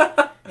gonna see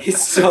it.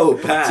 It's so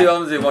bad. 2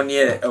 albums in 1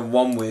 year and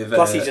one with.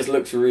 Plus, he just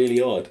looks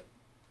really odd.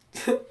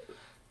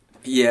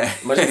 Yeah.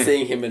 Imagine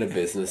seeing him in a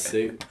business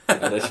suit. Oh,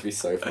 that should be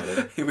so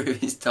funny.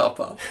 With his top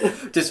off.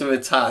 Just with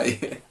a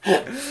tie.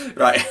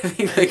 Right, I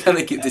think we're going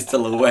to give this to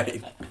Lil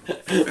Wayne.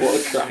 What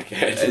a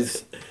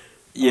crackhead.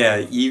 Yeah,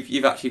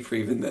 you've actually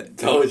proven that...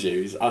 Told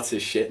you, he's utter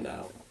shit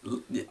now.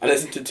 I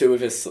listened to 2 of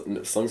his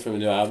songs from the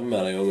new album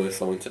and I almost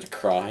wanted to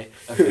cry.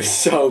 Okay. It was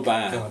so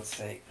bad. For God's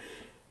sake.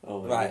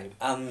 Oh, right,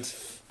 God. And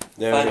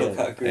final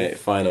category Hey,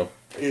 final.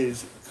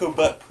 is Come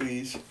Back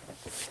Please.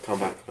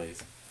 Come Back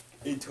Please.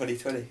 In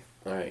 2020.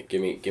 Alright, give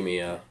me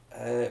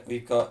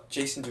we've got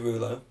Jason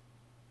Derulo.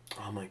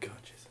 Oh my god,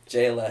 Jason.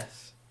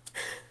 JLS,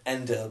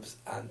 N-Dubs,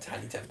 and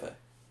Tiny Temper.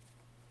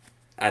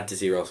 Add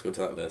Dizzy Rascal to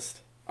that list.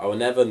 I will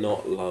never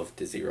not love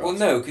Dizzy Rascal. Well,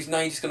 no, because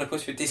now you're just going to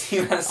push for Dizzy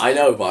Rascal. I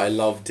know, but I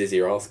love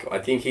Dizzy Rascal. I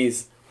think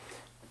he's...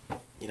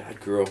 You know, I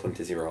grew up on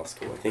Dizzy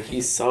Rascal. I think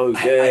he's so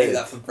good. I ate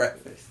that for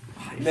breakfast.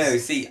 No,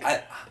 see,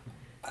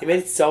 he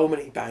made so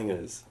many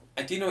bangers.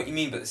 I do know what you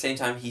mean, but at the same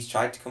time, he's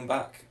tried to come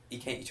back.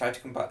 He tried to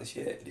come back this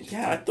year.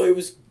 I thought it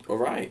was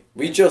alright.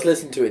 We just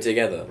listened to it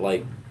together,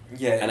 like,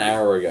 an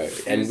hour ago,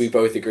 and we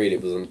both agreed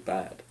it wasn't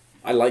bad.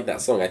 I like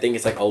that song. I think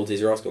it's like old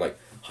Dizzy Rascal, like,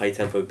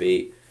 high-tempo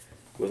beat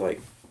with,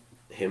 like,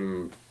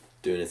 him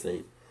doing his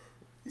thing.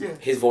 Yeah.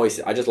 His voice,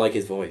 I just like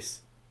his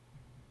voice.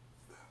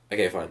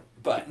 Okay, fine.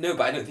 But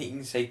I don't think you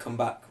can say come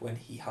back when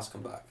he has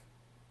come back.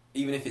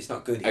 Even if it's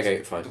not good.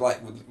 Okay, fine.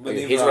 Like,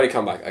 he's already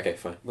come back. Okay,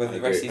 fine. When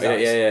the rest of his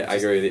I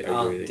agree with you.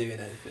 aren't doing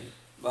anything.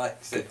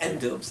 Like, so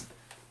N-Dubs.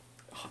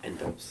 Oh,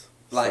 N-Dubs.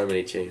 Like, so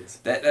many tunes.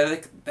 They're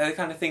the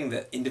kind of thing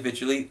that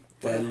individually,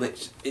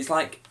 it's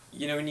like,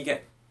 you know when you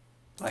get,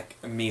 like,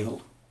 a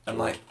meal, and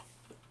like,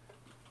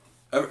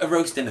 a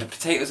roast dinner,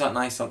 potatoes aren't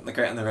nice, they're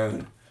great on their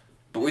own,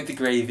 but with the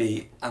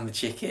gravy and the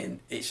chicken,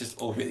 it's just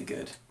all really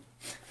good.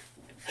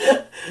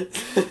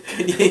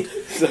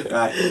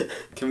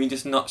 Can we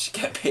just not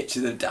get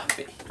pictures of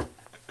Daffy?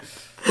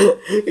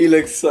 He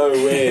looks so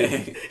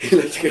weird. He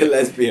looks like a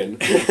lesbian.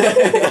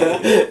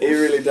 He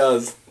really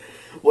does.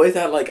 What is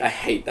that like? I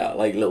hate that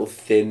like little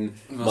thin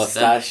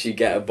mustache you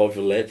get above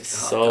your lips.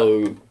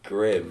 So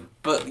grim.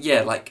 But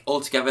yeah, like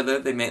altogether though,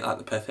 they make like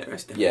the perfect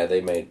roast dinner. Yeah,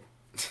 they made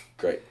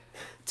great.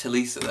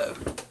 Talisa though.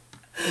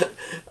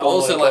 But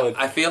also like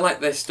I feel like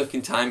they're stuck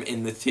in time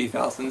in the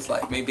 2000s.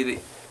 Like maybe they.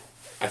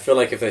 I feel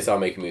like if they start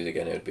making music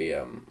again, it would be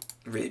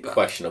really bad.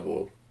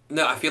 Questionable.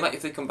 No, I feel like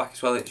if they come back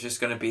as well, it's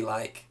just gonna be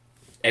like.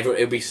 Everyone,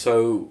 it'd be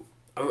so.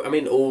 I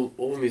mean, all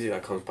music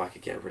that comes back,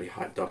 you get really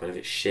hyped up, and if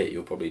it's shit,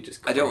 you'll probably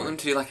just. I don't want them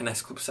to do like an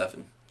S Club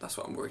 7. That's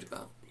what I'm worried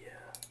about. Yeah.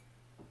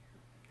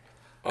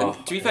 And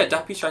to be fair,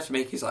 Dappy tried to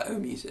make his like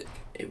own music.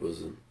 It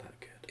wasn't that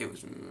good. It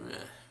was.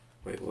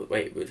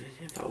 Wait, did you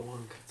have that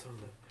one good song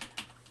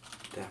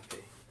though?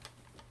 Dappy.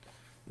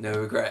 No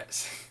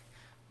regrets.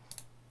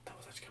 That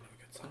was actually kind of a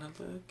good song.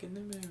 When I look in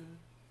the mirror.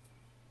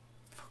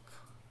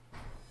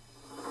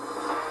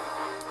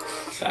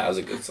 That was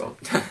a good song.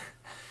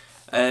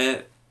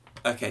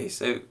 Okay,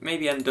 so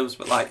maybe N-Dubs,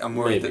 but like I'm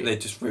worried that they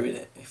just ruin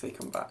it if they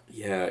come back.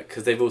 Yeah,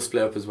 because they've all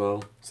split up as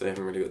well, so they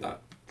haven't really got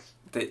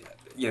that.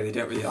 They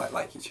don't really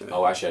like each other.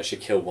 Oh, actually, I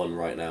should kill one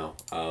right now.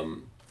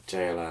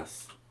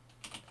 JLS.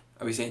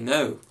 Are we saying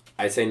no?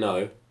 I'd say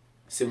no,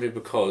 simply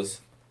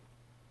because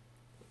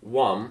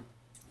one,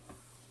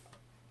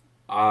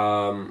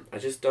 I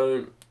just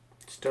don't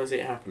see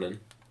it happening.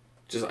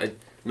 I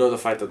know the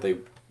fact that they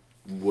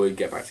would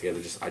get back together.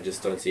 I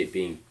just don't see it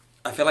being.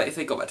 I feel like if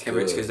they got back together,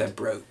 it's because they're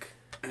broke.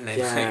 And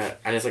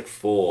and it's like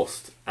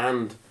forced.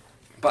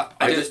 But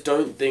I just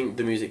don't think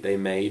the music they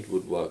made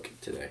would work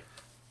today.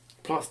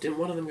 Plus, didn't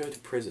one of them go to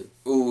prison?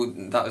 Oh,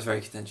 that was very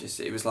contentious.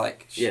 It was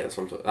like. Yeah, that's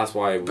what I'm talking. That's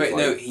why. It was but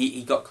no,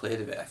 he got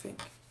cleared of it. I think.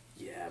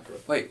 Yeah,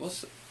 but. Wait,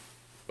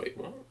 Wait,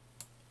 what?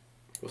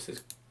 What's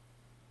this?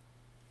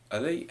 Are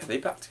they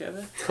back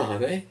together? Are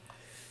they?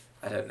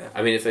 I don't know.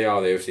 I mean, if they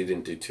are, they obviously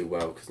didn't do too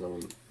well because no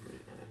one.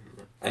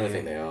 I don't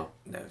think they are.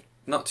 No,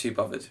 not too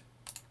bothered.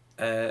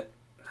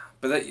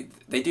 But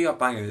they do have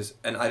bangers,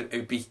 and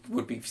it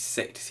would be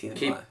sick to see them.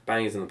 Keep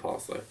bangers in the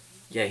past though.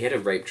 Yeah, he had a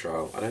rape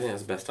trial. I don't think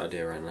that's the best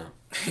idea right now.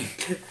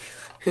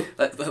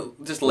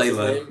 Just lay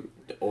low.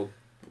 Or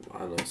I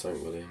don't know,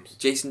 something Williams.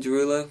 Jason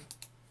Derulo.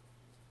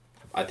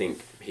 I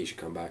think he should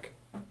come back.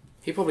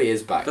 He probably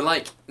is back. But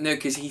like no,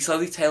 because he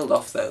slowly tailed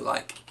off though.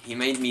 Like he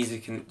made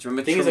music and do you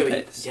remember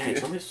Trumpets? Yeah,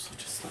 Trumpets was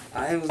just like.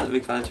 I wasn't a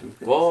big fan of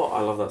Trumpets. Well,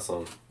 I love that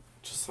song.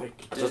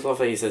 I just love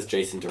that he says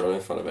Jason Derulo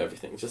in front of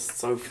everything. Just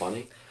so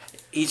funny.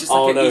 He's just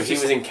like he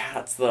was in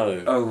Cats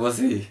though. Oh, was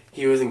he?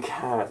 He was in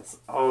Cats.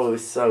 Oh, it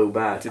was so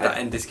bad. Did that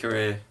end his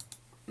career?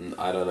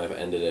 I don't know if it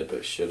ended it, but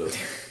it should have.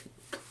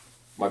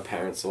 My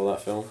parents saw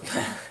that film,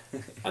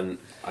 and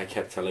I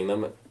kept telling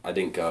them I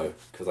didn't go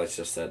because I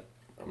just said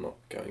I'm not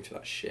going to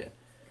that shit.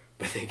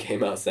 But they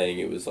came out saying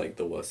it was like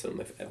the worst film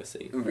they've ever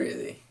seen.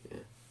 Really? Yeah.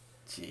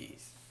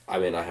 Jeez. I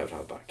mean, I have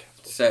had bad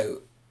Cats.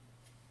 So,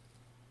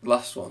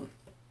 last one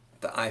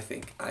that I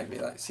think I'd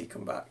really like to see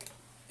come back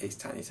is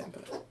Tiny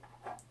Temper.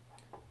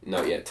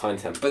 No, yeah, Tiny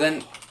Temper. But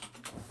then,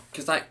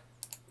 because like,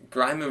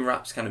 grime and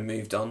rap's kind of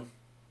moved on.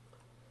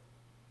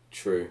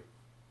 True.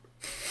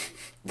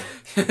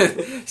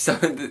 So,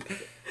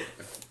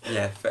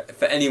 yeah,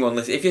 for anyone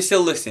listening, if you're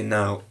still listening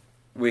now,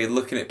 we're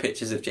looking at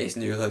pictures of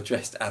Jason Derulo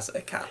dressed as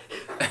a cat.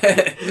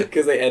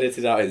 Because they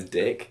edited out his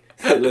dick,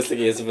 so it looks like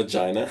he has a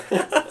vagina.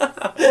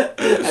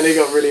 And he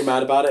got really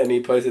mad about it and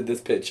he posted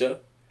this picture.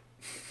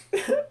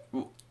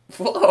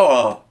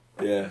 Whoa!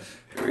 Yeah.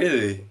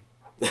 Really?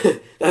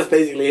 That's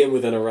basically him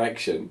with an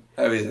erection.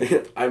 Oh, is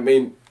it? I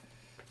mean,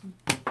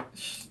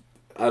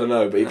 I don't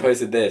know, but he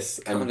posted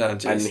this Calm down,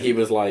 Jason. and he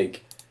was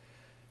like,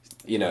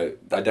 you know,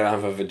 I don't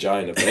have a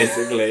vagina,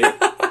 basically.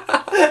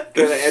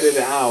 Because they edited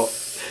it out.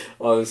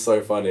 Oh, it was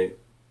so funny.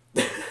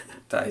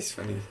 That is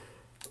funny.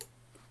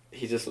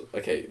 He just...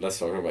 Okay, let's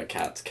talk about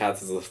Cats.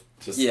 Cats is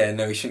just... Yeah,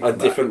 no, he shouldn't a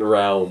come different back.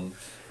 realm.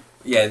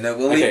 Yeah, no,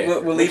 we'll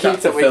leave that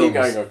for we films. Keep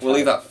going off We'll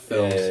leave that for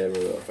films.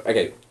 Yeah.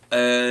 Okay.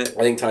 I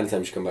think Tiny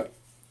Temper should come back.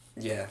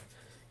 Yeah.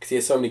 Because he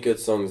has so many good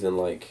songs in,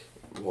 like...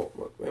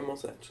 When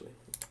was it, actually?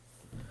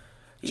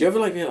 Do you ever,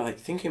 like,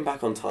 thinking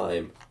back on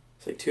time?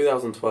 It's like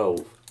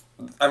 2012.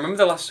 I remember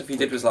the last stuff he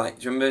did was, like...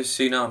 Do you remember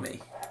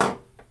Tsunami?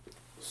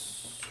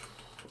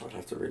 I'd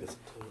have to re-listen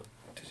to it.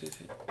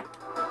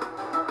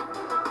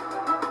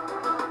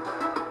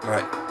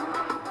 Right.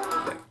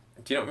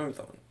 Do you not remember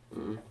that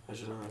one? I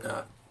should know.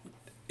 No,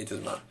 it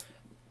doesn't matter.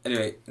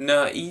 Anyway,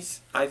 no,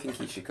 I think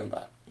he should come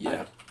back.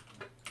 Yeah.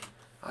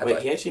 Wait,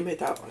 he actually made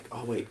that, like...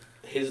 Oh, wait.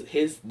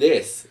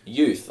 This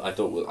Youth, I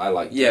thought I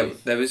liked. Yeah,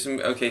 Youth. there was some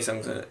okay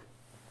songs in it.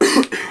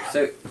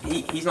 So,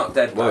 he's not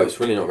dead. Well, it's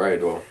really not very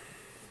well.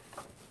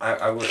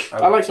 I would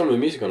I like some of the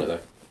music on it,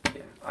 though.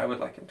 Yeah, I would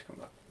like him to come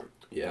back.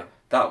 Yeah.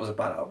 That was a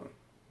bad album.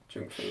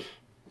 Junk Food.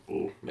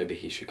 Ooh, maybe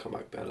he should come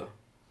back better.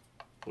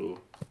 Ooh.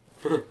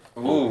 Ooh.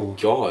 Oh,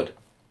 God.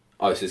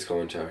 Oh, it's his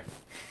commentary.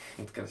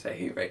 I was going to say,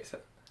 who rates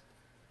it?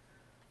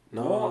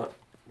 No. What?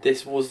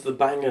 This was the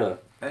banger.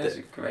 That is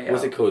a great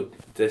What's album. it called?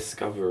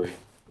 Discovery.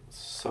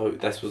 So,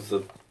 this was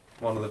the...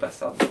 One of the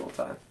best albums of all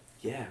time.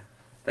 Yeah.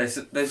 There's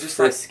just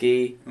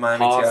Frisky, like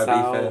Miami Pass to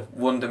Out. Ibiza,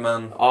 Wonder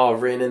Man. Oh,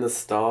 Written in the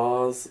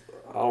Stars.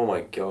 Oh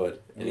my god.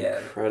 Yeah.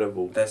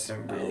 Incredible. There's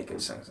some really album.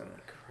 good songs on there.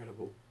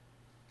 Incredible.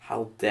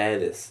 How dare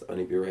this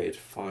only be rated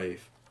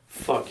 5?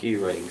 Fuck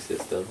you, rating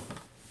system.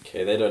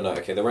 Okay, they don't know.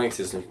 Okay, the ranking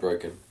system's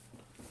broken.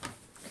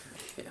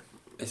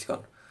 It's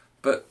gone.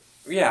 But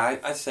yeah,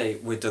 I'd say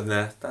we're done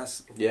there.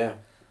 That's Yeah.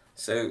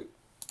 so.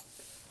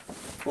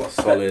 What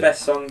Solid.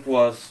 best song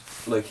was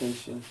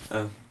Location?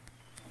 Oh.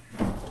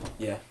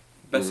 Yeah.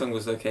 Best song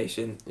was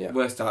Location. Yeah.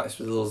 Worst artist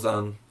was Lil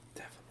Xan.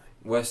 Definitely.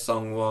 Worst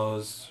song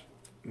was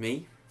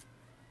Me.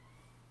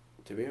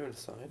 Did we ever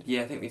decide?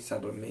 Yeah, I think we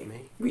decided on Me.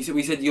 Me?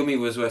 We said Yummy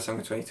was worst song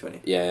of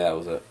 2020. Yeah, that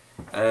was it.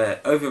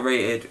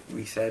 Overrated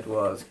we said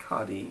was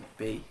Cardi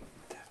B.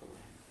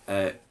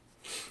 Definitely.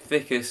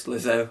 Thickest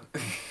Lizzo.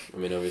 I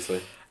mean,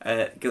 obviously.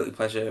 Guilty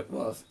pleasure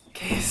was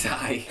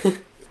KSI.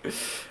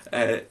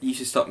 You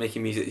should stop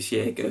making music this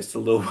year. Goes to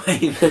Lil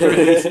Wayne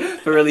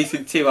for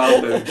releasing 2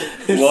 albums.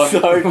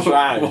 So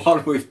trash.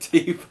 One with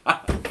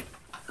Tupac.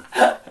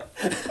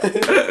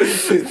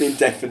 He's been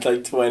dead for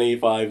like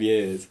 25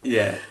 years.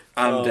 Yeah,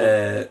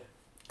 and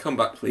Come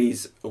Back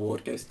Please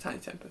award goes to Tiny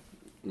Temper.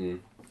 Mm.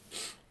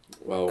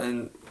 Well,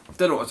 And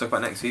don't know what to talk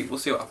about next week. We'll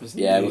see what happens. In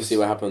the yeah, news, we'll see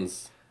what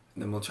happens.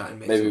 And then we'll try and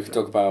make. Maybe we something could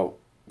talk about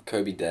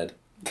Kobe dead.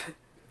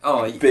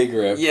 Oh, Big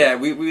rip. yeah.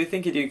 We were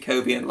thinking doing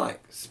Kobe and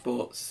like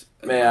sports.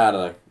 Yeah, I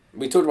don't know.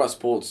 We talked about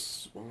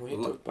sports. When we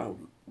Well, talked about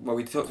Well,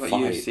 we talked about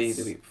fights. UFC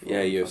the week before.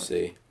 Yeah,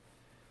 UFC.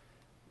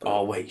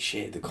 Oh wait,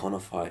 shit, the Conor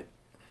fight.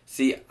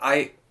 See,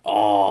 I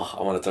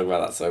want to talk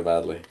about that so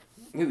badly.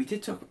 we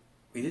did talk.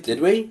 We did.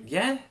 Did we?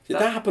 Yeah. Did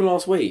that happen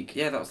last week?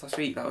 Yeah, that was last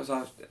week. That was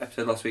our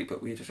episode last week,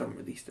 but we just haven't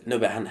released it. No,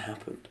 but it hadn't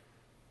happened.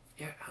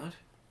 Yeah, it had.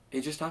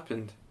 It just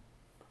happened.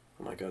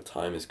 Oh my god,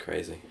 time is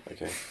crazy.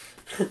 Okay.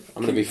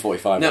 I'm gonna be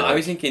 45. No, now. I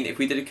was thinking if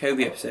we did a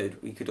Kobe episode,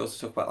 we could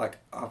also talk about like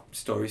our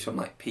stories from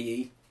like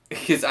PE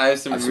because I have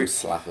some.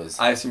 slappers.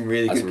 I have some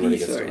really I have good some really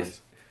PE good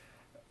stories.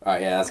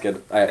 Alright, yeah, that's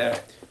good. Alright. Yeah.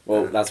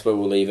 Well, that's where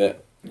we'll leave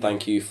it.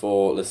 Thank you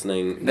for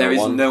listening. There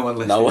is no one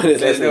listening. No one is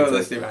There's listening. no one to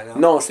listening right now.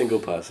 Not a single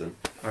person.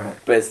 All right.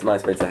 But it's a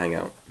nice way to hang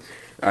out.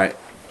 Alright.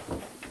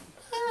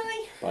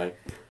 Bye. Bye.